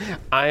it.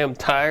 I am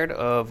tired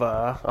of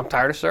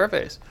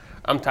surveys.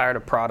 I'm tired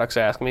of products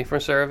asking me for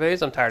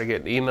surveys. I'm tired of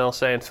getting emails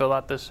saying fill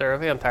out this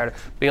survey. I'm tired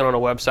of being on a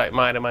website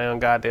minding my own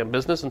goddamn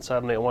business and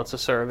suddenly it wants a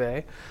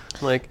survey.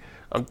 Like,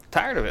 I'm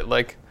tired of it.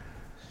 Like,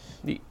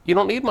 you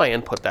don't need my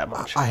input that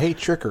much. I hate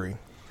trickery.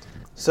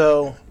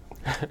 So.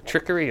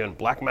 Trickery and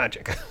black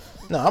magic.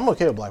 No, I'm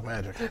okay with black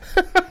magic.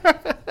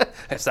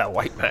 It's that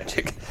white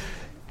magic.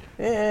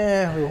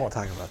 Yeah, we won't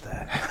talk about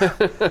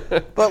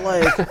that. But,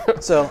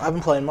 like, so I've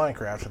been playing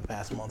Minecraft for the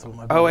past month with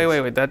my boys. Oh,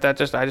 wait. I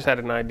just had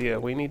an idea.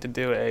 We need to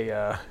do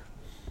an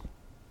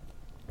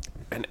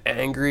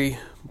angry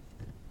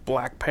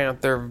Black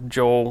Panther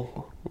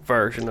Joel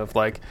version of,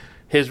 like,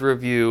 his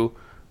review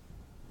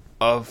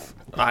of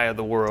Eye of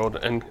the World,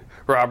 and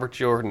Robert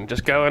Jordan.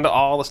 Just go into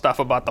all the stuff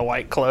about the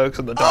white cloaks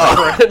and the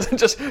dark friends and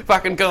just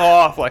fucking go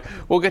off. Like,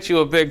 we'll get you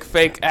a big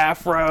fake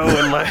afro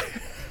and like...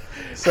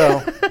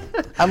 So,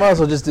 I might as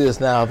well just do this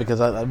now because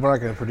we're not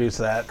going to produce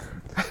that.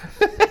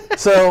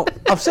 So,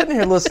 I'm sitting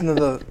here listening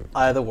to the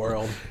Eye of the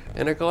World.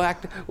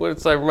 Intergalactic. What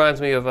it's like reminds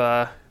me of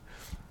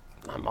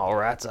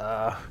Mallrats.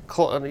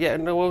 What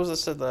was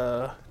this?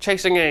 The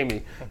Chasing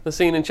Amy. The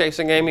scene in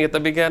Chasing Amy at the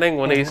beginning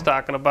when he's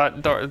talking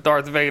about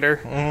Darth Vader.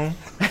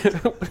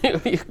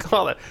 What do you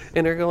call it?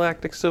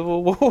 Intergalactic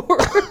Civil War.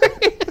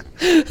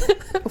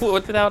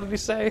 What did he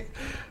say?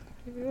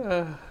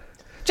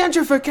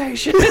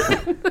 Gentrification.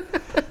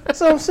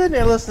 So I'm sitting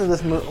here listening to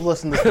this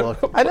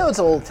book. I know it's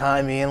old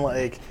timey and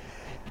like.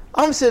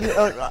 I'm sitting,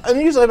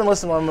 and usually I've been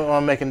listening when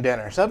I'm making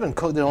dinner. So I've been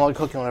doing a lot of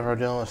cooking whenever I'm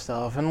doing this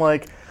stuff. And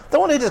like, the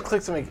one day just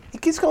clicks to me, he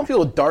keeps calling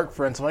people dark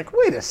friends. I'm like,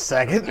 wait a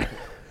second.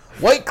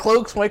 White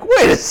cloaks, I'm like,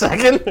 wait a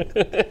second.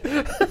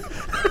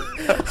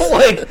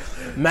 Like,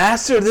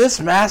 master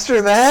this,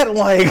 master that. I'm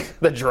like,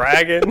 the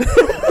dragon.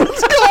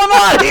 What's going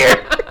on here?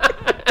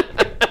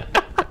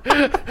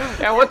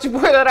 Yeah, once you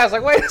point that out, I was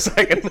like, wait a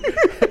second.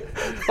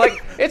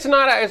 Like, it's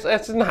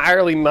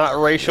entirely not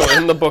racial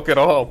in the book at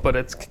all,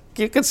 but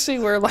you can see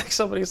where like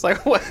somebody's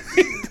like, what?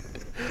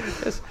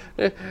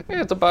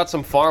 It's about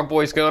some farm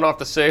boys going off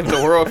to save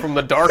the world from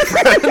the dark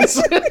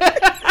friends.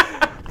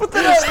 But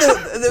then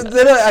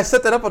I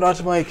set that up a notch.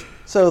 I'm like,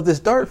 so this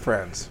dark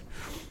friends,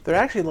 they're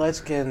actually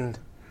light-skinned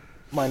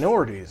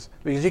minorities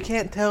because you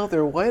can't tell if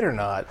they're white or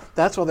not.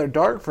 That's why they're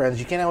dark friends.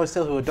 You can't always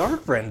tell who a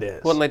dark friend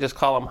is. Wouldn't they just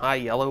call them high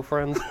yellow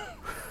friends?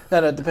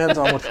 That it depends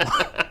on which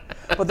one.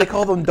 But they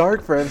call them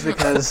dark friends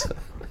because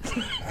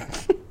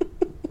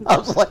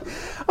I'm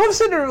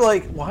sitting there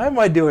like, why am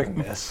I doing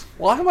this?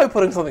 Why am I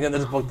putting something in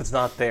this book that's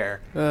not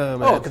there?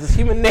 Oh, because it's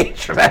human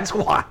nature. That's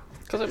why.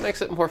 Because it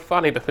makes it more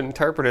funny to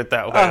interpret it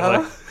that way.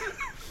 Like.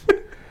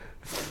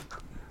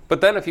 But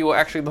then if you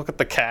actually look at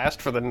the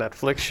cast for the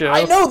Netflix show...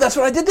 I know, that's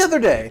what I did the other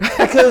day.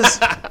 Because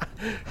I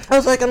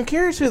was like, I'm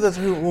curious who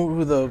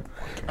the...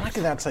 I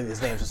cannot say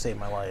these names to save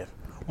my life.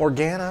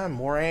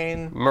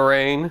 Moraine.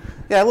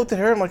 Yeah, I looked at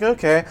her, I'm like,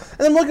 okay. And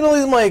then looking at all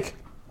these, I'm like,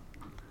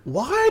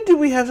 why do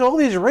we have all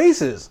these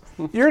races?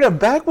 You're in a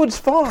backwoods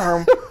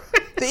farm.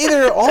 They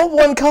either all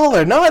one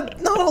color,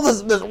 not all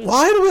this.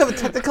 Why do we have a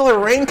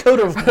technicolor raincoat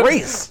of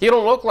race? You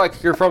don't look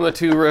like you're from the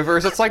Two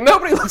Rivers. It's like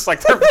nobody looks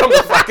like they're from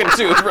the fucking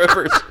Two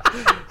Rivers.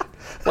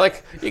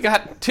 Like you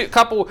got you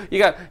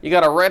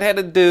got a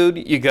redheaded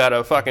dude, you got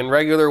a fucking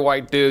regular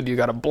white dude, you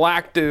got a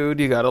black dude,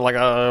 you got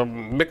a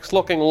mixed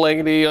looking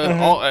lady,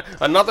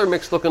 another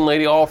mixed looking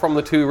lady, all from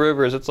the Two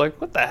Rivers. It's like,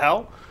 what the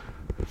hell?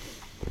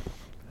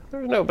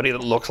 There's nobody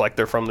that looks like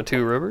they're from the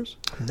Two Rivers.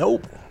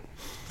 Nope.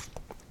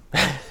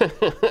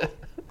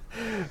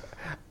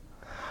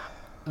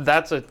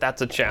 That's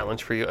a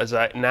challenge for you.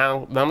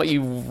 Now that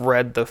you've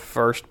read the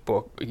first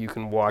book, you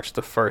can watch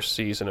the first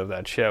season of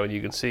that show, and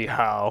you can see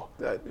how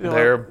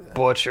they're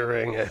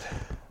butchering it.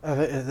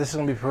 This is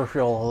gonna be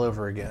peripheral all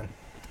over again.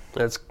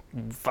 It's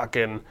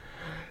fucking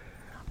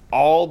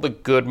all the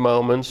good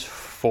moments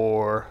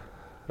for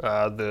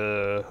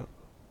the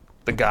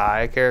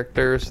guy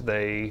characters.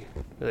 They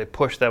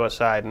push them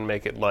aside and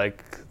make it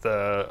like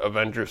the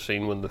Avengers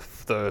scene when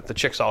the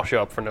chicks all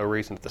show up for no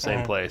reason at the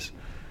same place.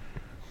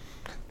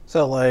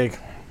 So, like,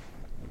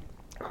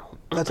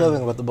 that's the other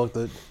thing about the book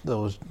that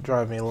was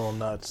driving me a little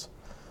nuts.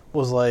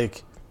 Was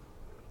like,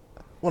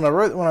 when I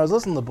was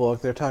listening to the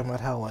book, they're talking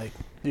about how like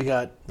you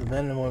got the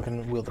men and women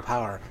can wield the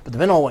power, but the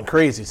men all went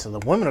crazy. So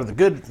the women are the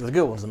good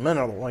ones. The men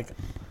are like,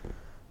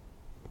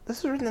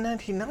 this was written in the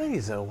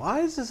 1990s though. Why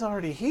is this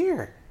already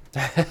here?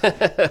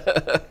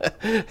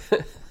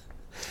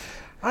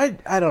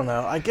 I don't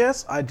know. I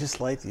guess I just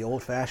like the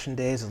old-fashioned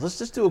days. Let's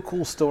just do a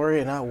cool story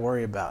and not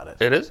worry about it.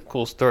 It is a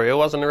cool story. It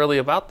wasn't really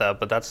about that,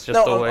 but that's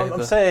just the way.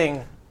 I'm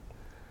saying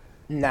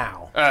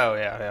now. Oh,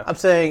 yeah. I'm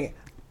saying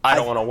I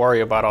don't want to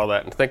worry about all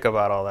that and think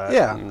about all that.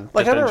 Yeah, and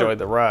like just enjoy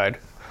the ride.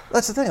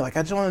 That's the thing. Like,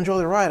 I just want to enjoy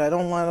the ride. I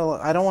don't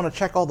want to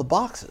check all the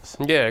boxes.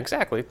 Yeah,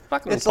 exactly.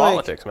 Fucking It's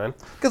politics, man.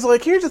 Because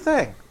like, here's the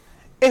thing.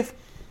 If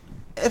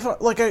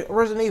like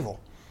Resident Evil.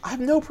 I have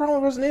no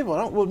problem with Resident Evil. I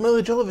don't with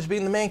Mila Jovovich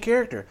being the main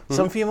character. Mm-hmm.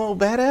 Some female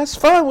badass,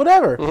 fine,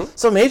 whatever. Mm-hmm.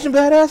 Some Asian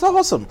badass,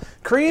 awesome.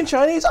 Korean,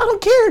 Chinese, I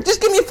don't care. Just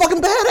give me a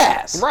fucking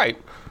badass. Right,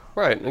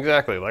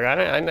 exactly. Like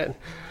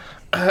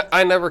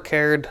I never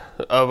cared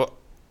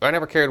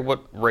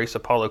what race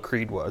Apollo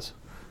Creed was.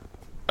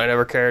 I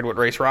never cared what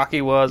race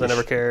Rocky was. I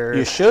never cared.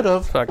 You should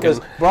have,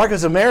 because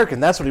Rocky's American.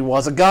 That's what he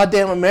was, a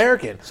goddamn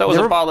American. So was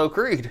Apollo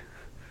Creed.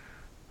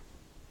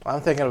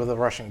 I'm thinking of the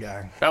Russian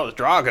guy. That was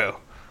Drago.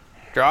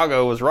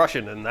 Drago was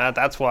Russian, and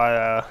that's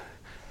why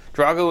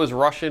Drago was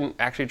Russian.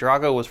 Actually,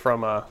 Drago was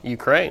from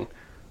Ukraine.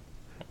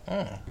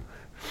 Oh.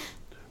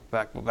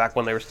 Back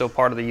when they were still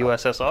part of the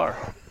USSR.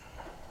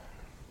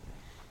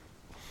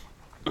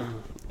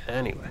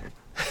 Anyway,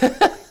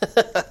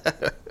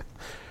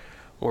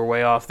 we're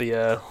way off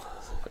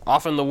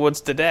in the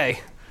woods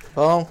today.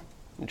 Well,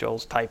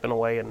 Joel's typing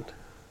away and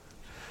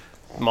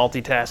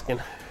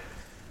multitasking.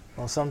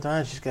 Well,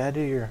 sometimes you just gotta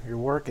do your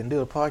work and do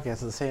a podcast at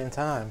the same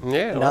time. Yeah,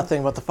 You're well- not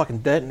thinking about the fucking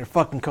debt in your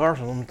fucking car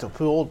from them to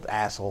old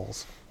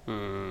assholes.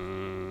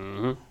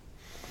 Hmm.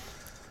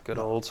 Good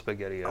old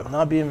spaghetti. I'm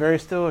not being very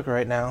stoic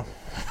right now.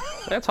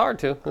 That's hard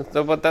to,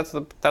 but that's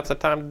the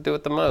time to do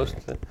it the most.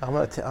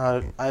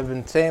 I've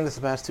been saying this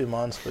the past 2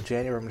 months, but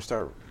January I'm gonna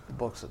start the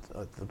books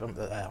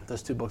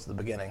those 2 books at the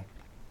beginning.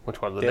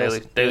 Which one? The Dale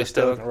Daily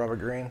Stoic, and Robert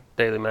Greene.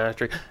 Daily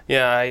Mastery.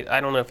 Yeah, I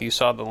don't know if you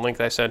saw the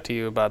link I sent to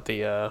you about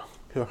the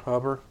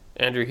Huber.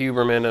 Andrew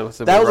Huberman with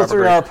the That was a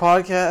Robert Greene.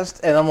 3-hour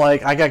podcast, and I'm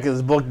like, I gotta get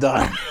this book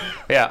done.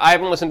 Yeah, I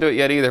haven't listened to it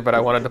yet either, but I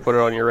wanted to put it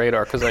on your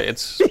radar because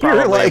it's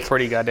probably like, a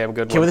pretty goddamn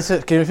good Can one. we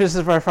finish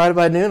this by Friday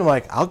by noon? I'm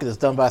like, I'll get this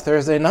done by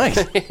Thursday night.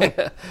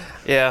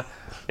 Yeah,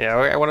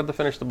 I wanted to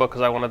finish the book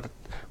because I wanted to.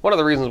 One of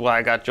the reasons why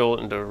I got Joel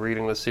into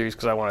reading this series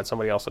because I wanted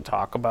somebody else to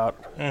talk about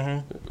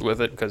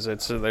with it because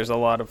there's a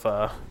lot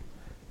of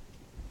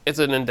it's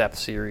an in-depth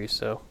series,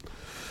 so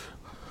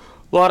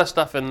a lot of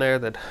stuff in there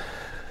that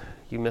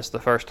you missed the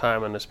first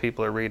time, and as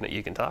people are reading it,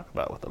 you can talk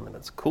about with them, and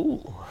it's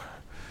cool.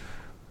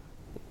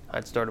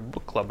 I'd start a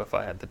book club if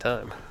I had the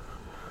time.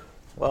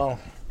 Well,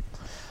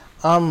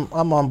 I'm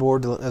on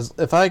board.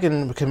 If I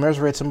can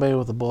commiserate somebody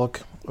with a book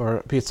or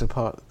a pizza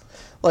pot,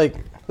 like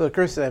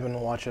Chris and I've been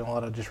watching a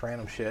lot of just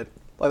random shit.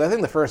 Like I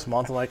think the first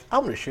month I'm like,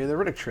 I'm gonna share the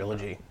Riddick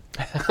trilogy.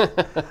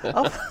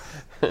 I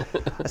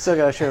still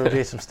gotta share with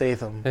Jason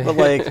Statham, but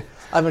like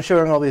I've been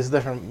showing all these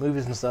different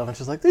movies and stuff, and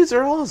she's like, these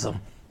are awesome.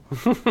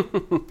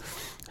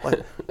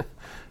 Like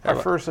our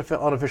first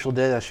unofficial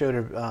date, I showed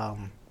her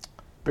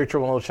Big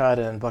Trouble in Little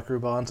China and Buckaroo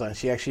Banzai, and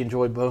she actually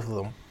enjoyed both of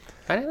them.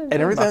 I didn't And know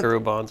everything- Buckaroo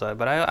Banzai,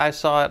 but I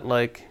saw it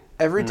like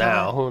Every time.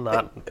 now,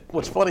 not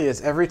What's funny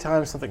is every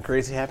time something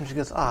crazy happens, she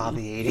goes, the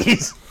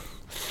 80s.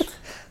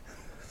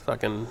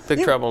 fucking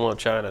Big Trouble in Little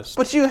China.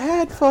 But you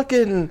had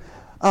fucking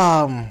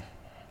Ian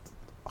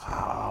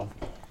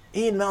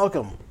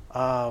Malcolm,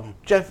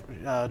 Jeff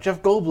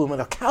Goldblum in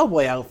a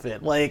cowboy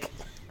outfit. Like,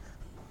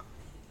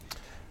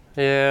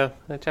 Yeah,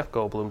 Jeff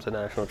Goldblum's a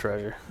national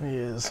treasure. he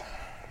is.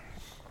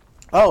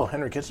 Oh,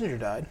 Henry Kissinger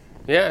died.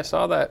 Yeah, I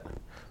saw that.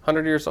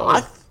 100 years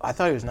old. I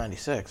thought he was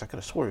 96. I could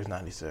have swore he was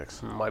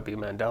 96. Might be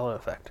Mandela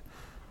effect.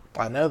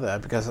 I know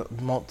that because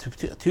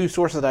two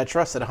sources that I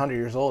trust said 100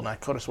 years old, and I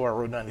could have swore I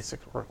wrote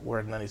 96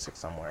 word 96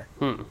 somewhere.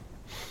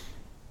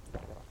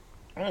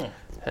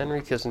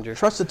 Henry Kissinger.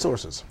 Trusted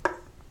sources.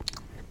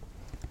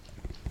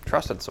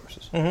 Trusted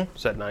sources.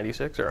 Said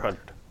 96 or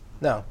 100.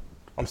 No,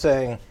 I'm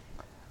saying,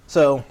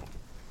 so,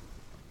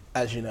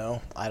 as you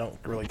know, I don't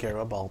really care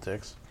about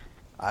politics.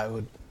 I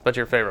would, But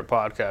your favorite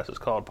podcast is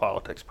called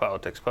Politics,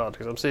 Politics,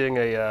 Politics. I'm seeing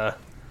a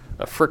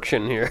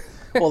friction here.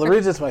 well, the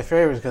reason it's my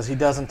favorite is because he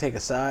doesn't take a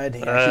side.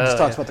 He actually just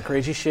talks about the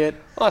crazy shit.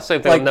 Well, that's the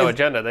same thing Like, with No if-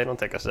 Agenda. They don't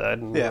take a side.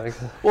 And Yeah. like-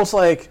 Well, it's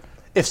like,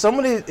 if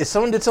someone did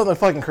something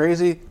fucking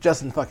crazy,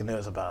 Justin fucking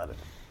knows about it.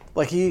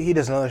 Like, he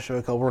does another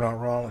show called We're Not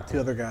Wrong with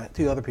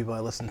two other people I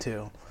listen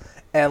to.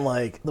 And,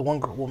 like, the one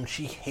woman,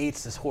 she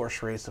hates this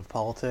horse race of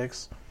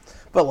politics.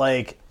 But,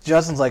 like,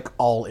 Justin's, like,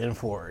 all in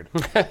for it.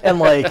 And,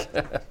 like,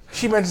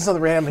 she mentions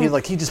something random,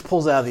 he just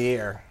pulls it out of the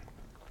air.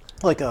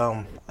 Like,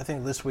 I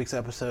think this week's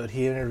episode,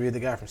 he interviewed the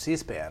guy from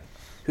C-SPAN,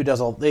 who does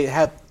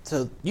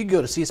you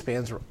go to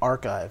C-SPAN's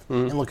archive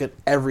and look at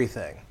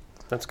everything.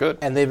 That's good.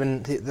 And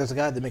there's a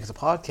guy that makes a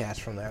podcast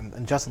from there,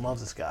 and Justin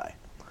loves this guy.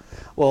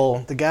 Well,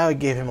 the guy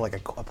gave him like a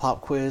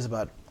pop quiz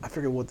about, I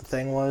forget what the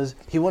thing was.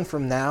 He went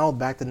from now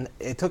back to,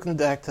 it took him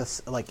back to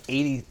like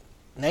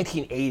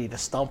 1980 to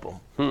stump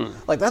him.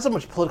 Like, that's how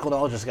much political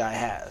knowledge this guy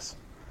has.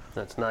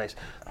 That's nice.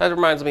 That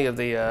reminds me of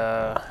the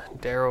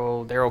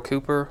Daryl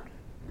Cooper.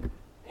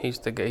 He's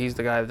the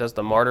guy that does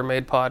the Martyr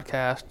Made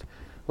podcast,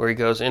 where he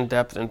goes in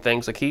depth in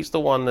things. Like, he's the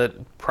one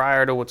that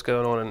prior to what's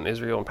going on in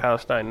Israel and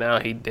Palestine now,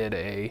 he did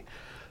I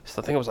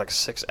think it was like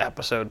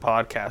 6-episode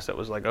podcast that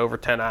was like over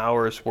 10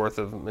 hours worth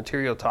of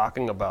material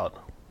talking about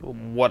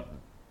what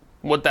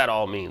that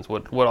all means,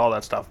 what all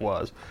that stuff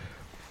was.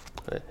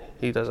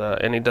 He does a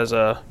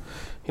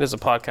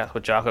podcast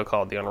with Jocko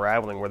called The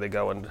Unraveling, where they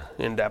go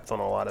in depth on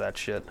a lot of that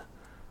shit.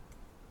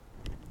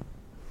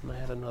 I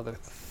had another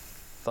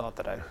thought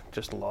that I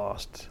just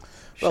lost.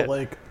 But Shit.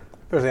 like,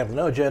 for example,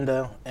 No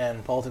Agenda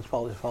and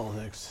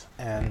Politics,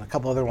 and a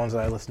couple other ones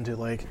that I listen to,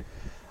 like,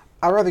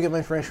 I'd rather get my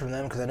information from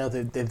them because I know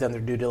they've done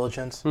their due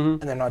diligence, and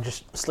they're not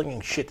just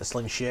slinging shit to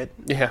sling shit.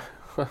 Yeah.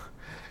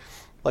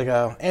 Like,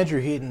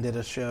 Andrew Heaton did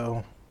a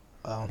show,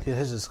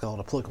 his is called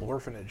A Political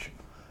Orphanage,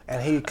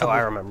 and I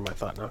remember my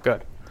thought now.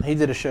 Good. he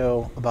did a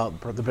show about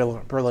the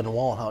Berlin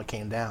Wall and how it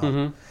came down.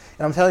 And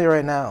I'm telling you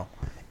right now,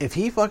 if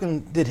he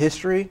fucking did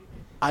history,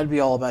 I'd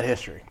be all about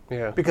history.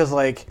 Yeah. Because,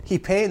 like, he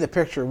painted the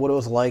picture of what it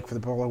was like for the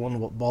Berlin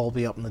Wall to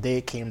be up on the day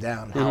it came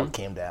down, and how it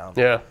came down.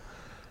 Yeah.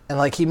 And,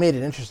 like, he made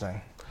it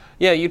interesting.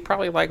 Yeah, you'd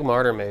probably like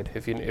Martyr Made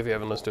if you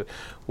haven't listened to it.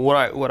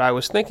 What I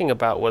was thinking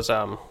about was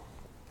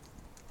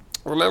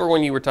remember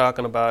when you were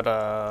talking about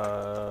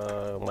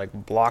like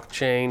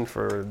blockchain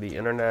for the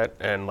internet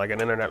and like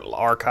an internet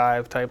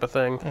archive type of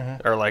thing,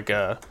 or like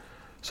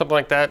something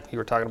like that? You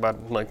were talking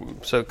about, like,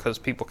 so because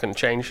people can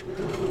change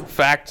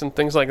facts and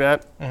things like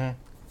that.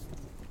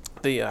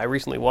 I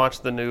recently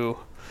watched the new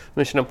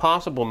Mission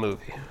Impossible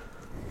movie,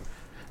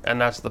 and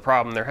that's the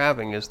problem they're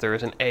having is there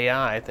is an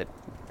AI that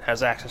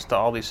has access to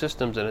all these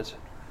systems and it's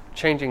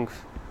changing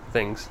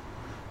things,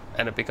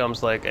 and it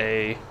becomes like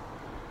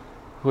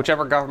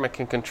whichever government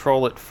can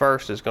control it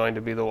first is going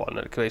to be the one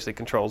that basically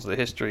controls the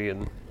history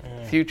and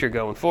future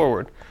going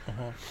forward.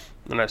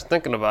 And I was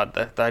thinking about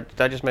that.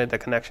 I just made the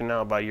connection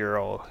now about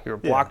your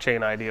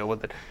blockchain idea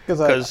with it.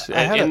 Because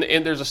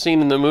there's a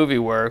scene in the movie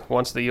where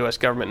once the U.S.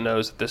 government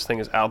knows that this thing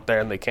is out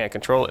there and they can't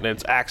control it, and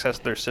it's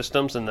accessed their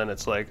systems, and then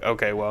it's like,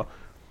 okay, well,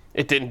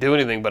 it didn't do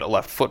anything, but it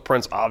left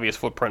footprints, obvious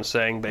footprints,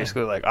 saying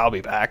basically like, I'll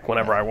be back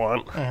whenever I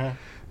want.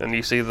 And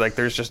you see like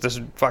there's just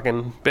this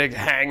fucking big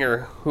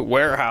hangar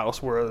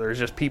warehouse where there's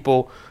just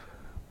people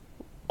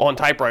on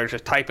typewriters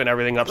just typing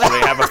everything up so they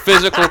have a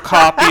physical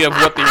copy of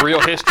what the real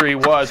history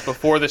was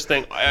before this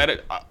thing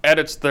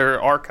edits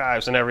their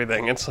archives and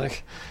everything. It's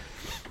like,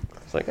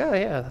 oh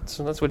yeah,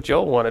 that's what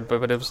Joel wanted,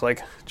 but it was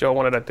like Joel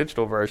wanted a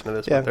digital version of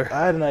this. Yeah,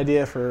 I had an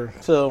idea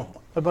so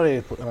my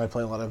buddy and I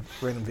play a lot of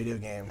random video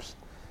games,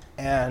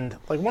 and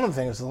like one of the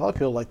things is a lot of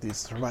people like these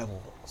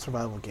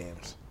survival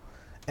games,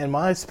 and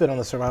my spin on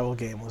the survival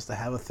game was to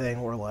have a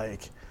thing where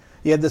like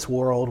you had this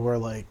world where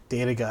like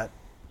data got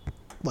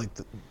like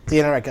the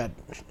internet got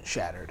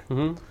shattered,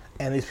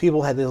 and these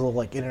people had this little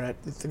like internet.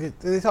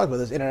 They talk about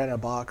this internet in a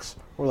box,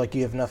 where like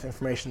you have enough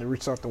information to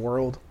restart the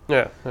world.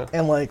 Yeah.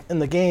 And like in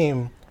the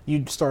game,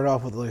 you'd start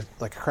off with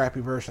like a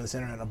crappy version of this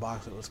internet in a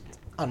box that was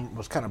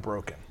kind of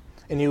broken,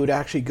 and you would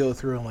actually go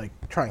through and like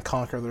try and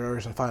conquer the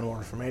errors and find more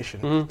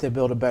information to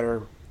build a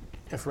better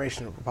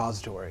information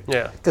repository.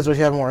 Yeah. Because if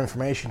you have more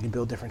information, you can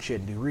build different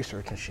shit and do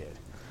research and shit.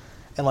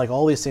 And like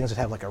all these things would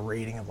have like a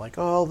rating of like,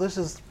 oh,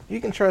 you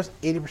can trust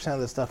 80%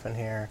 of the stuff in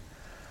here,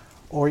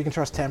 or you can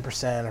trust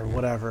 10% or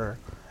whatever.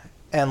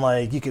 And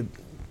like you could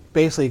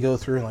basically go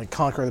through and like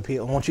conquer the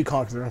people. And once you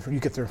conquer you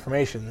get their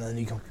information, then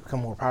you can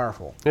become more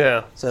powerful.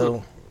 Yeah.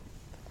 So,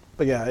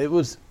 but yeah,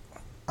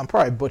 I'm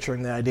probably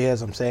butchering the idea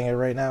as I'm saying it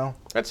right now.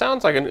 It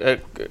sounds like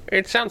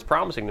it sounds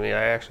promising to me.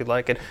 I actually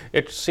like it.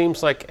 It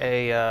seems like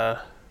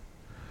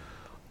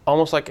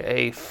almost like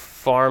a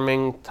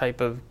farming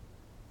type of.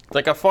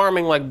 Like a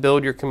farming, like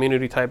build your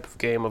community type of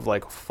game of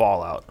like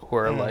Fallout,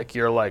 where like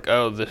you're like,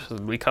 oh,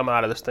 we come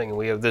out of this thing and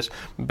we have this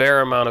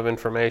bare amount of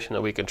information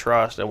that we can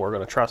trust, and we're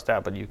going to trust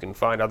that, but you can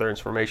find other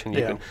information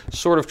you can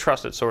sort of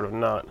trust it, sort of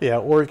not. Yeah,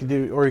 or you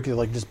could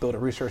like just build a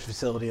research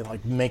facility and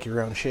like make your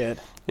own shit.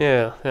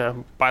 Yeah.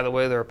 By the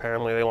way,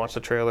 they launched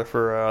a trailer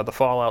for the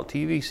Fallout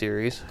TV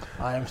series.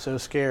 I am so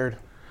scared.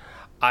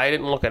 I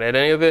didn't look at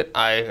any of it.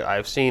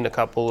 I've seen a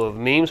couple of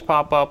memes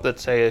pop up that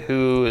say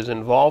who is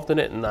involved in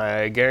it, and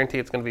I guarantee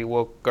it's going to be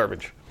woke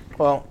garbage.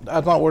 Well,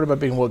 I'm not worried about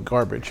being woke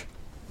garbage.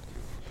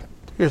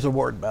 Here's a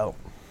word about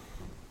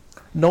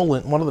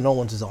Nolan. One of the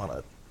Nolans is on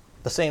it.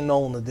 The same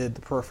Nolan that did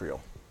The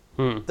Peripheral.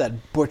 That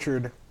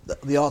butchered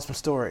the awesome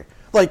story.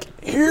 Like,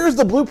 here's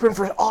the blueprint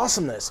for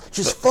awesomeness.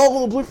 Just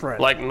follow the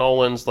blueprint. Like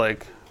Nolan's,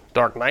 like,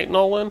 Dark Knight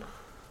Nolan?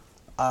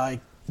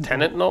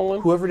 Tenet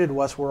Nolan? Whoever did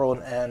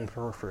Westworld and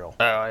Peripheral.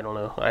 Oh, I don't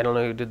know. I don't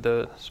know who did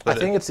those. I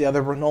think it's the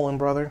other Nolan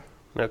brother.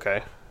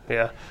 Okay,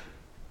 yeah.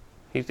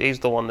 He's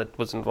the one that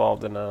was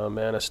involved in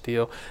Man of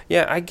Steel.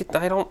 Yeah,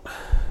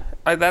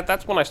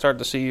 that's when I started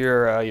to see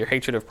your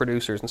hatred of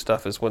producers and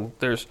stuff, is when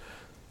there's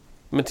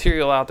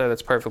material out there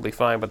that's perfectly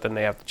fine, but then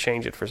they have to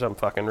change it for some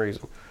fucking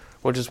reason.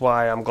 Which is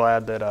why I'm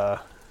glad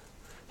that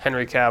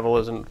Henry Cavill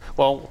isn't...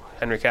 Well,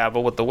 Henry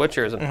Cavill with The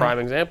Witcher is a prime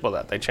example of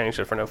that. They changed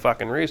it for no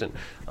fucking reason.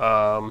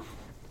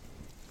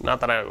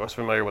 Not that I was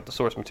familiar with the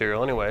source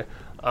material anyway,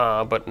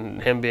 but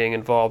him being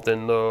involved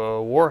in the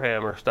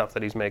Warhammer stuff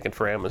that he's making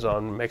for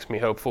Amazon makes me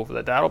hopeful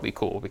that that'll be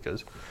cool,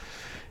 because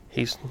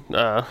he's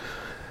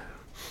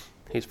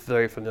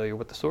very familiar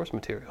with the source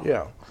material.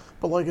 Yeah,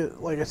 but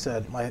like I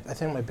said, I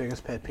think my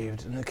biggest pet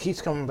peeve, and it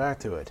keeps coming back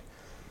to it,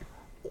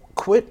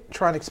 quit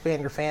trying to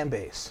expand your fan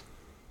base.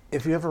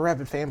 If you have a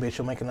rabid fan base,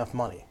 you'll make enough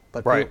money.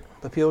 But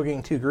people are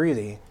getting too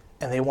greedy,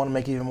 and they want to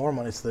make even more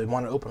money, so they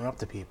want to open it up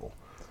to people.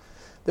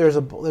 There's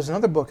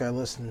another book I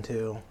listened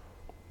to.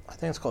 I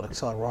think it's called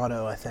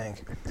Accelerado, I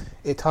think.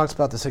 It talks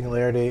about the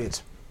singularity.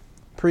 It's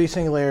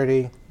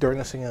pre-singularity, during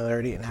the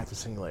singularity, and after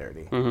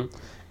singularity.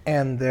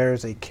 And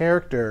there's a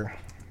character.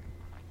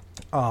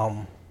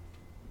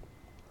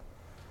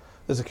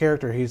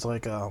 He's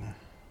like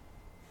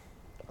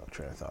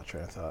train of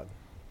thought.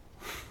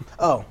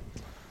 Oh,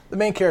 the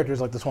main character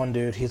is like this one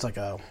dude. He's like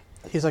an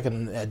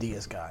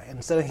Adidas guy. And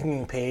instead of him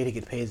getting paid,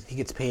 he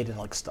gets paid in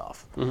like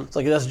stuff. It's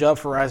like he does a job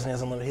for Verizon, he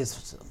has unlimited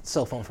his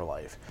cell phone for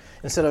life.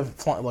 Instead of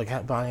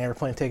buying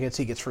airplane tickets,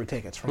 he gets free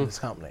tickets from this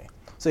company.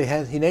 So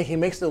he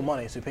makes no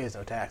money, so he pays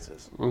no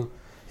taxes.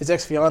 His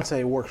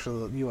ex-fiance works for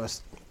the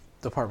U.S.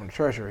 Department of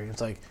Treasury.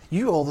 It's like,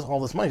 you owe all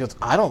this money. He goes,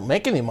 I don't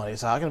make any money,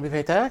 so how can I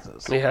pay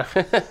taxes? Yeah.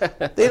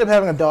 They end up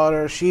having a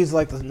daughter. She's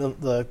like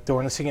the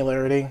during the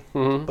singularity,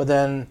 but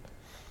then.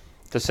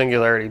 The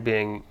singularity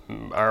being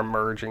our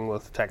merging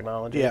with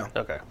technology? Yeah.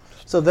 Okay.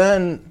 So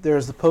then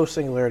there's the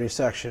post-singularity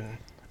section,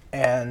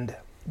 and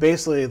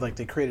basically like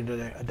they created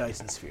a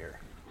Dyson sphere.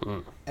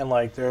 And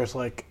like there's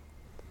like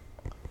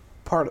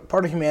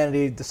part of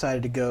humanity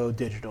decided to go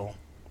digital,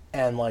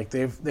 and like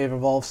they've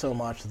evolved so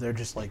much that they're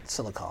just like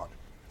silicon,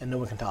 and no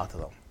one can talk to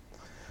them.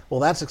 Well,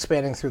 that's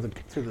expanding through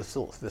the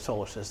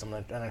solar system,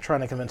 and they're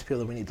trying to convince people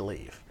that we need to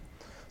leave.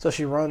 So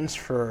she runs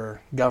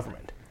for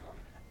government,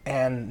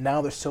 and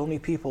now there's so many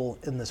people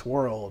in this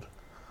world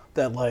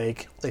that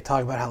like they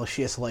talk about how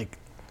she has to like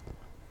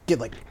get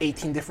like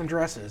 18 different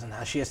dresses, and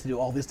how she has to do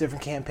all these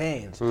different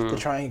campaigns to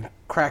try and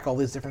crack all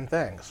these different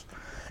things.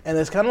 And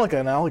it's kind of like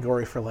an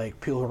allegory for like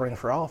people who are running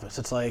for office.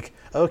 It's like,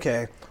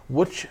 okay,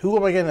 who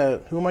am I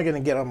gonna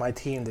get on my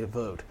team to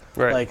vote?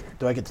 Right. Like,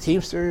 do I get the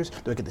Teamsters?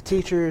 Do I get the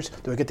teachers?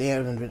 Do I get the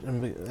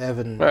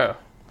Evan? Yeah.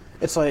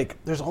 It's like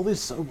there's all these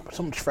so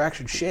much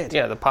fractured shit.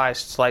 Yeah, the pie's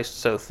sliced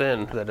so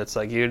thin that it's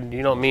like you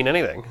don't mean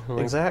anything.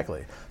 Like,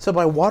 Exactly. So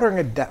by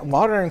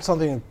watering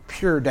something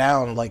pure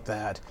down like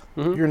that,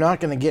 you're not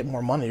going to get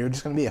more money. You're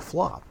just going to be a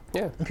flop.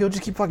 Yeah. And people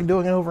just keep fucking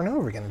doing it over and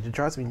over again. It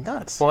drives me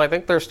nuts. Well, I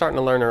think they're starting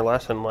to learn their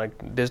lesson.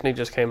 Like Disney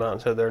just came out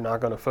and said they're not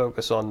going to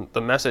focus on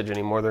the message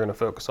anymore. They're going to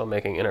focus on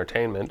making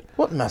entertainment.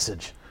 What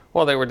message?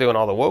 Well, they were doing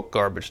all the woke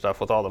garbage stuff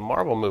with all the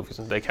Marvel movies,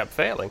 and they kept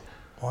failing.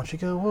 Once you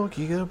go woke,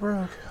 you go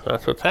broke.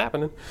 That's what's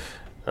happening.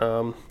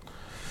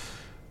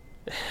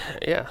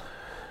 Yeah.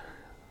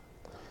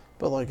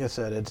 But like I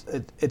said,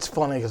 it's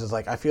funny because it's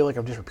like I feel like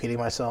I'm just repeating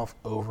myself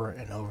over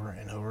and over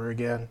and over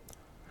again.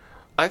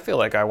 I feel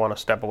like I want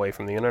to step away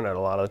from the internet a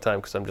lot of the time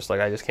because I'm just like,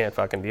 I just can't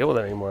fucking deal with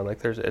it anymore.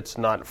 Like, it's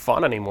not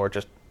fun anymore. It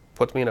just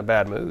puts me in a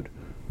bad mood.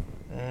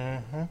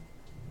 Mm-hmm.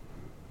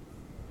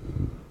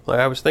 Like,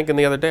 I was thinking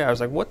the other day, I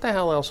was like, what the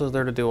hell else is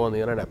there to do on the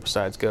internet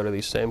besides go to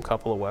these same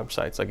couple of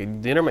websites? Like,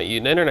 the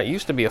internet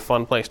used to be a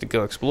fun place to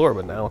go explore,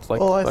 but now it's like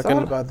Well, I fucking...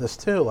 thought about this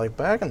too. Like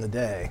back in the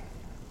day,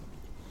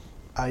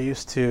 I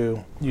used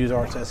to use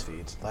RSS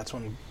feeds. That's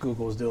when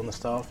Google was doing the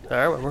stuff.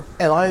 I remember.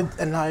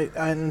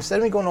 And instead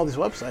of me going to all these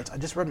websites, I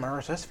just read my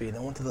RSS feed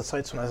and went to the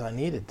sites when I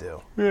needed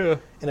to. Yeah.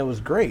 And it was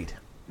great.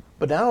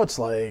 But now it's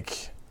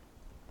like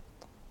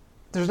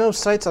there's no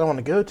sites I don't want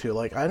to go to.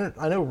 Like I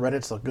know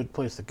Reddit's a good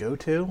place to go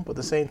to, but at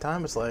the same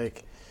time it's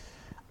like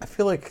I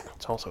feel like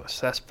It's also a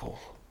cesspool.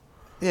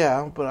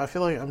 yeah, but I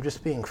feel like I'm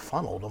just being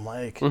funneled. I'm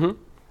like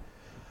Mm-hmm.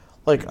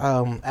 like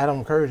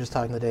Adam Curry was just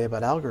talking today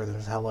about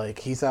algorithms, how like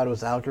he thought it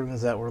was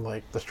algorithms that were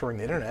like destroying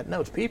the internet. No,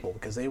 it's people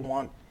because they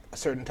want a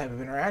certain type of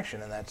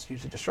interaction, and that's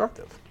usually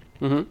destructive.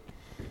 Mm-hmm.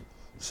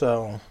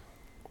 So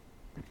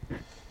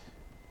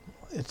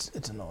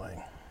it's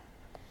annoying.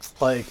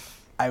 Like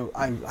I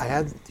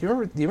had do you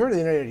remember the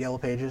Internet Yellow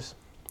Pages?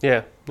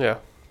 Yeah, yeah.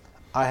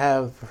 I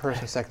have the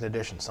first and second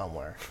edition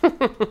somewhere.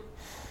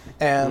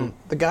 And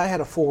the guy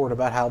had a foreword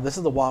about how this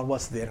is the Wild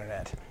West of the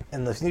internet.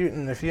 In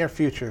the near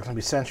future, it's going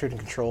to be censored and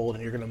controlled,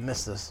 and you're going to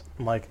miss this.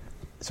 I'm like,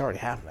 it's already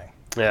happening.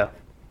 Yeah.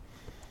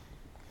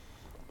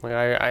 Like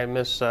I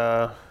miss,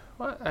 I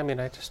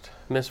just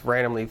miss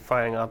randomly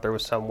finding out there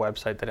was some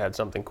website that had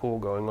something cool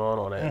going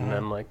on it, and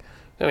then like,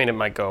 I mean, it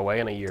might go away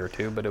in a year or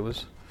two, but it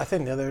was... I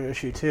think the other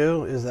issue,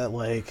 too, is that,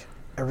 like,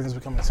 everything's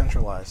becoming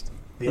centralized.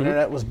 The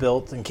internet was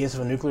built in case if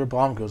a nuclear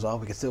bomb goes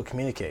off, we can still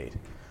communicate.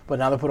 But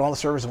now they put all the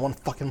servers in one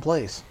fucking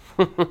place.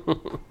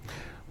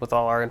 with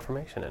all our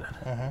information in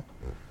it.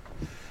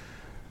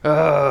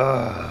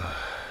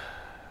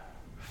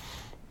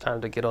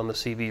 Time to get on the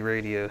CB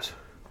radios.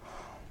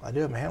 I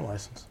do have my ham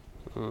license.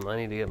 I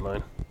need to get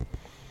mine.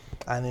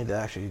 I need to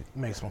actually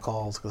make some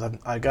calls because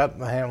I got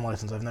my ham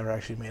license. I've never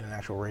actually made an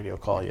actual radio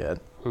call yet.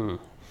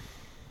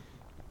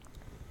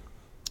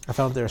 I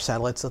found there are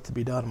satellite stuff to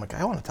be done. I'm like,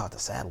 I want to talk to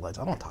satellites.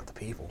 I don't want to talk to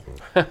people.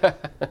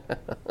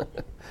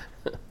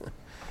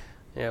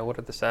 Yeah, what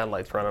are the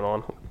satellites running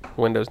on?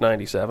 Windows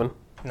 97?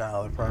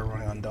 No, they're probably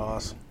running on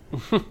DOS.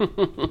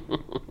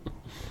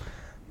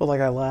 But like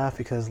I laugh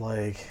because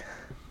like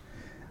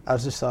I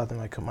was just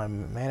talking to my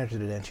manager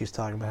today, and she's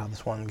talking about how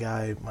this one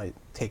guy might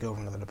take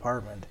over another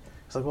department.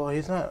 It's like, well,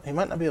 he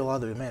might not be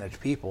allowed to manage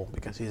people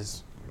because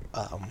he's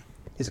a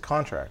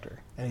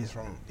contractor and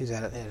he's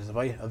at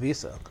a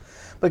visa.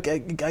 But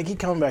I keep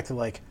coming back to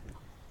like,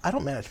 I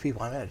don't manage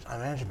people. I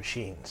manage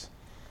machines.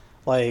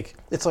 Like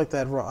it's like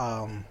that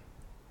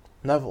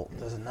Neville.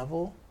 Is it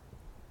Neville?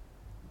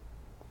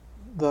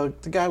 The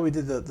guy we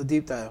did the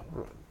deep dive.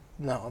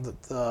 No,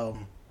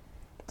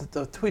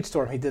 the Tweet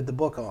Storm. He did the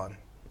book on.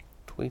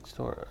 Tweet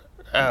Storm.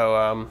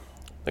 Oh,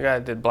 the guy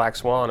that did Black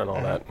Swan and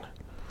all that.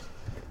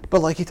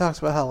 But like he talks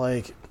about how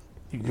like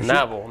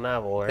Navel,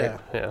 right?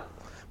 Yeah.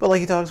 But like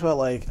he talks about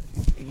like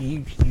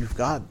you've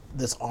got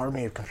this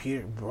army of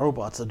computer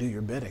robots that do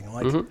your bidding.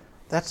 Like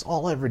that's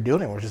all they're ever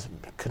doing. We're just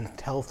can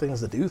tell things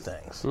to do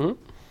things. And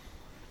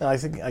I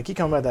think I keep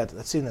coming back to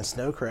that scene in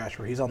Snow Crash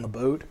where he's on the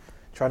boat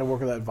trying to work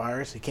with that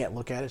virus. He can't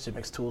look at it, so he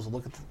makes tools to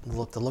look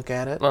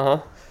at it.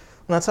 And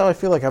that's how I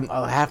feel like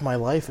half my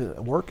life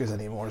at work is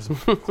anymore.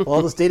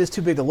 Well, this data's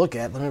too big to look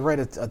at. Let me write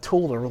a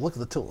tool to look at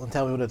the tool and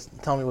tell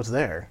me what's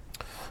there.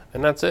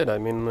 And that's it. I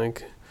mean,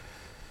 like,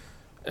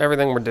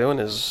 everything we're doing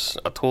is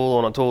a tool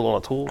on a tool on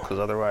a tool, because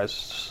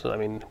otherwise, I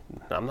mean,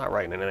 I'm not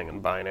writing anything in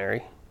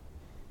binary.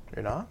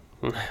 You're not?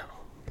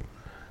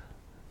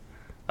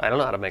 I don't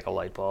know how to make a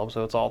light bulb,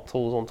 so it's all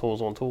tools on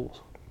tools on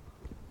tools.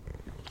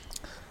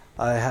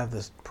 I have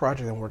this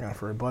project I'm working on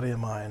for a buddy of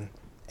mine,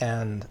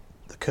 and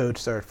the code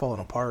started falling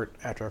apart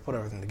after I put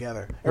everything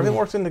together. Everything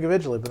works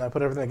individually, but then I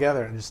put everything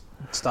together and it just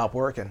stopped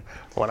working.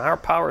 When our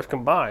powers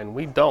combine,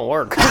 we don't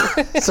work.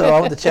 So I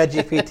went to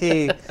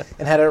ChatGPT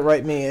and had it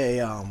write me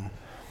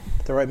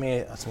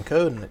some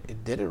code, and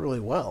it did it really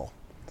well.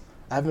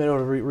 I haven't been able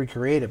to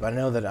recreate it, but I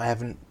know that I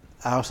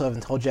also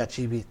haven't told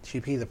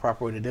ChatGPT the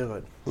proper way to do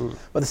it. But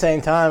at the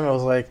same time, I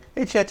was like,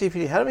 "Hey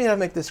ChatGPT, how do we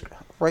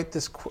write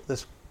this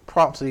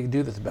prompt so you can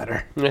do this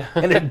better?"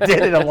 And it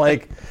did it. I'm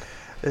like,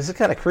 this is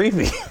kind of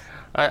creepy.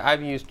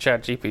 I've used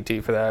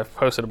ChatGPT for that. I've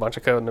posted a bunch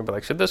of code and they'll be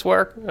like, should this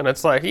work? And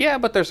it's like, yeah,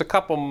 but there's a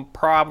couple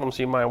problems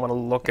you might want to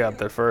look at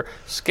there for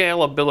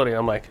scalability.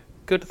 I'm like,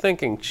 good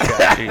thinking,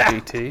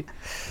 ChatGPT.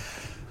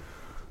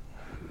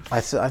 I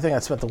think I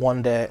spent the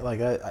one day, it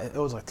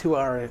was like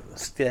 2-hour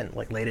stint,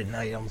 like late at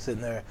night. I'm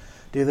sitting there,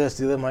 do this,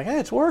 do that. I'm like, hey,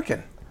 it's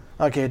working.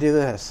 Okay, do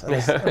this. And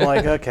I'm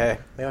like, okay,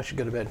 maybe I should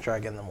go to bed and try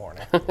again in the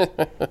morning.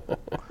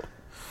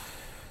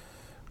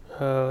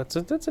 It's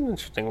an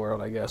interesting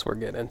world, I guess, we're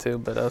getting into,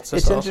 but it's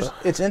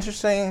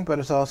interesting, but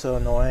it's also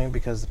annoying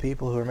because the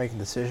people who are making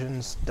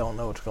decisions don't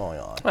know what's going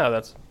on. Oh,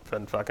 that's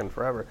been fucking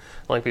forever.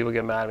 Like, people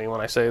get mad at me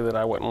when I say that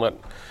I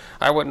wouldn't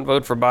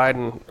vote for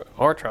Biden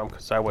or Trump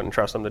because I wouldn't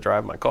trust them to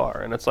drive my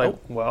car. And it's like,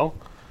 well,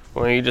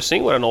 you just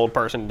seen what an old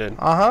person did.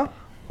 Uh-huh.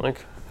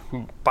 Like,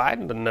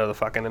 Biden didn't know the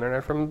fucking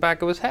internet from the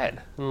back of his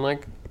head. And,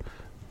 like,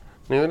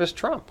 neither does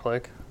Trump.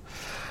 Like,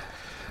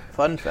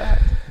 fun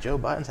fact, Joe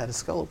Biden's had his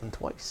skull open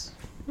twice.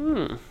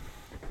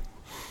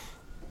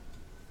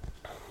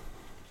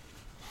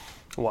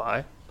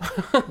 Why?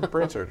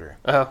 Brain surgery.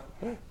 Oh.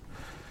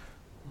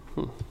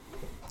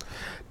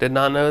 Did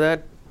not know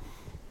that.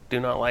 Do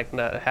not like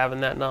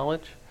having that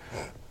knowledge.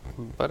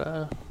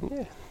 But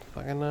yeah,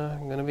 fucking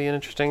gonna be an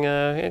interesting.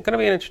 Gonna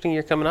be an interesting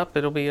year coming up.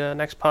 It'll be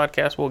next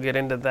podcast. We'll get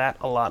into that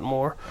a lot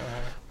more.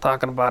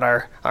 Talking about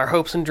our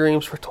hopes and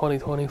dreams for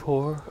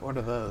 2024. What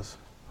are those?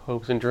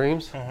 Hopes and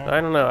dreams?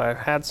 I don't know. I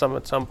had some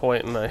at some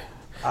point, and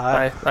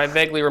I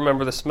vaguely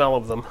remember the smell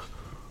of them.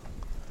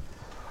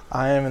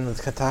 I am in the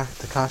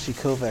Takashi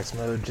Kovacs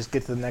mode. Just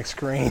get to the next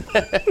screen.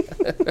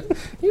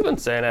 You've been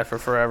saying that for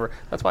forever.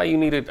 That's why you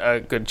needed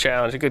a good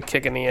challenge, a good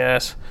kick in the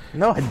ass.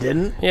 No, I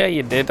didn't. Yeah,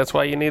 you did. That's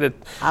why you needed...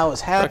 I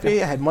was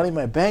happy. I had money in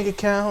my bank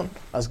account.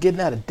 I was getting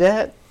out of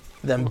debt.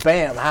 Then,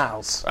 bam,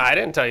 house. I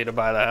didn't tell you to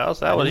buy the house.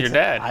 That was your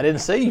dad. I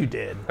didn't say you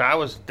did. I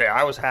was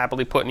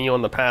happily putting you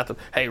on the path of,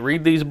 hey,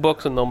 read these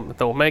books and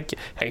they'll make you.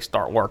 Hey,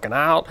 start working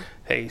out.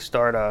 Hey, we'll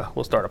start a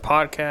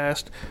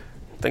podcast.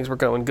 Things were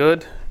going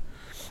good.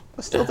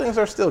 But still, things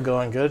are still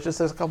going good. It's just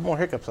there's a couple more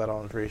hiccups I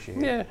don't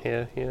appreciate. Yeah.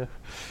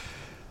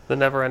 The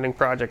never-ending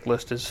project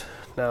list is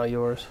now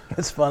yours.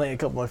 It's funny. A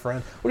couple of my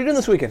friends, what are you doing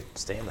this weekend?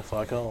 Staying the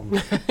fuck home.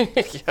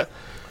 Yeah.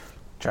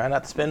 Try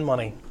not to spend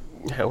money.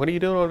 Yeah, what are you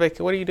doing on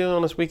vacation? What are you doing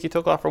on this week you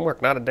took off from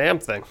work? Not a damn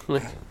thing.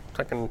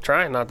 Fucking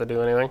trying not to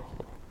do anything.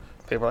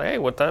 People are like, hey,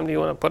 what time do you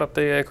want to put up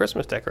the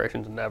Christmas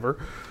decorations? Never.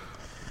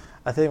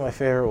 I think my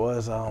favorite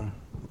was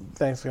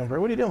Thanksgiving break.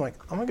 What are you doing? I'm like,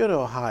 I'm gonna go to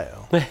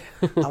Ohio. I'm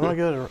gonna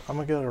go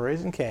to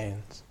Raising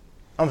Cane's.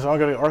 I'm gonna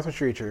go to Arthur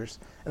Treacher's,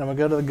 and I'm gonna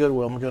go to the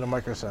Goodwill. I'm gonna go to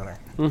Micro Center.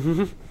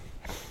 Mm-hmm.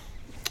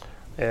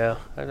 Yeah,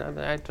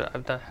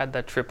 I've had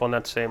that trip on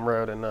that same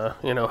road in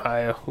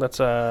Ohio. That's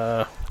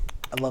I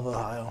love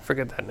Ohio.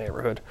 Forget that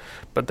neighborhood,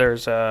 but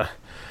there's one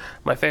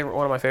of my favorite.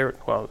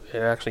 Well, it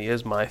actually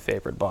is my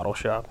favorite bottle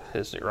shop.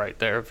 Is right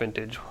there,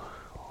 Vintage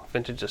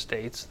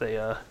Estates.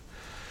 They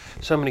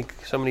so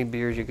many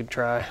beers you could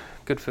try.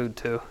 Good food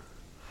too.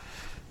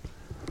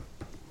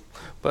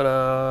 But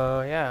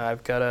yeah,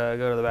 I've got to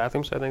go to the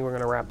bathroom, so I think we're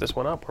gonna wrap this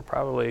one up. We're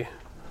probably,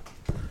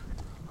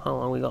 how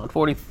long are we going?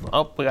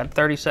 We got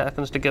 30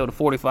 seconds to go to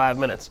 45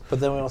 minutes. But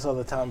then we also have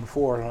the time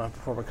before my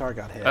car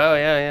got hit. Oh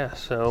yeah.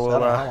 So I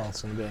don't know how long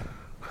it's gonna be.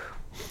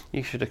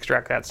 You should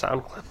extract that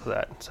sound clip of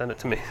that and send it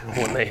to me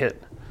when they hit.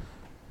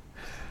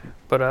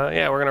 But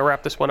yeah, we're gonna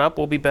wrap this one up.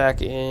 We'll be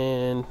back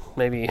in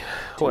maybe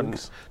 2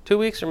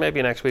 weeks or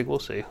maybe next week. We'll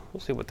see. We'll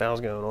see what the hell's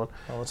going on.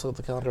 Well, let's look at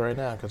the calendar right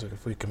now, because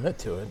if we commit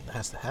to it, it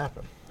has to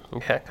happen.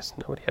 Yeah, because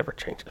nobody ever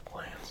changes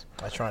plans.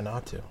 I try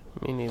not to.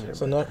 Me neither.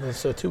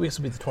 So 2 weeks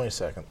will be the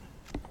 22nd.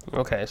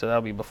 Okay, so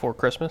that'll be before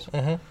Christmas?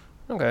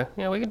 Mm-hmm. Okay,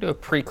 yeah, we can do a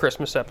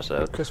pre-Christmas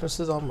episode. Christmas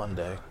is on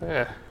Monday.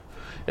 Yeah.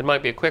 It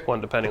might be a quick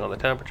one depending on the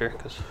temperature,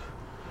 because...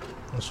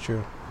 That's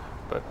true.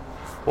 But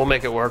we'll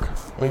make it work.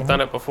 We've done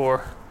it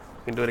before.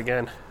 We can do it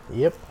again.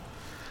 Yep.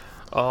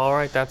 All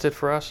right, that's it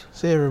for us.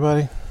 See you,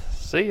 everybody.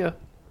 See ya.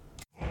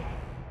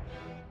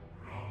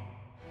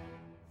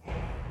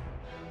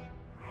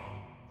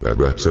 That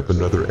wraps up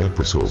another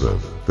episode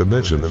of The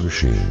Mention the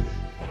Machine.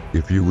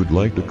 If you would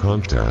like to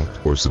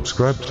contact or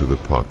subscribe to the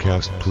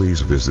podcast,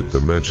 please visit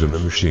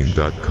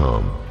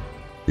thementionthemachine.com.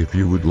 If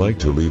you would like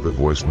to leave a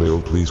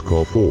voicemail, please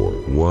call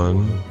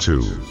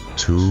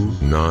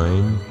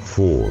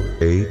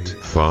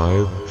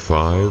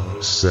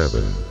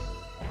 412-294-8557.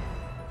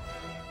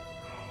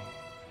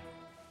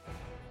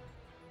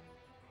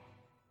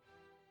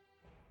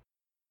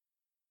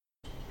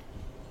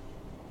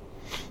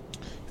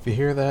 If you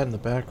hear that in the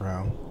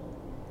background,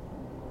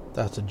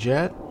 That's a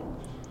jet.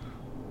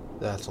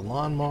 That's a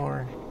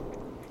lawnmower.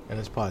 And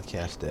it's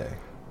podcast day.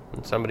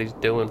 And somebody's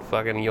doing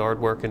fucking yard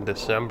work in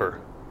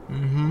December.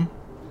 Mm-hmm.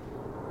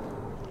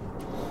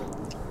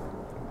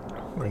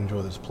 We're gonna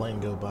enjoy this plane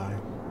go by.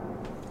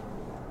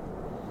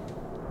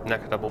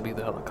 Next up will be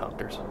the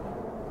helicopters.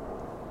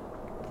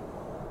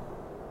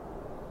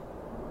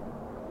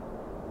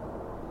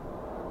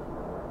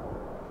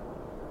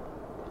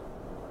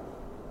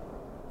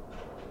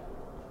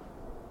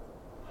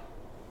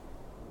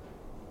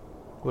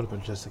 What a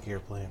majestic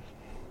airplane.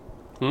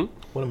 Hmm?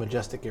 What a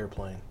majestic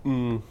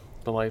airplane.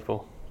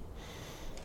 Delightful.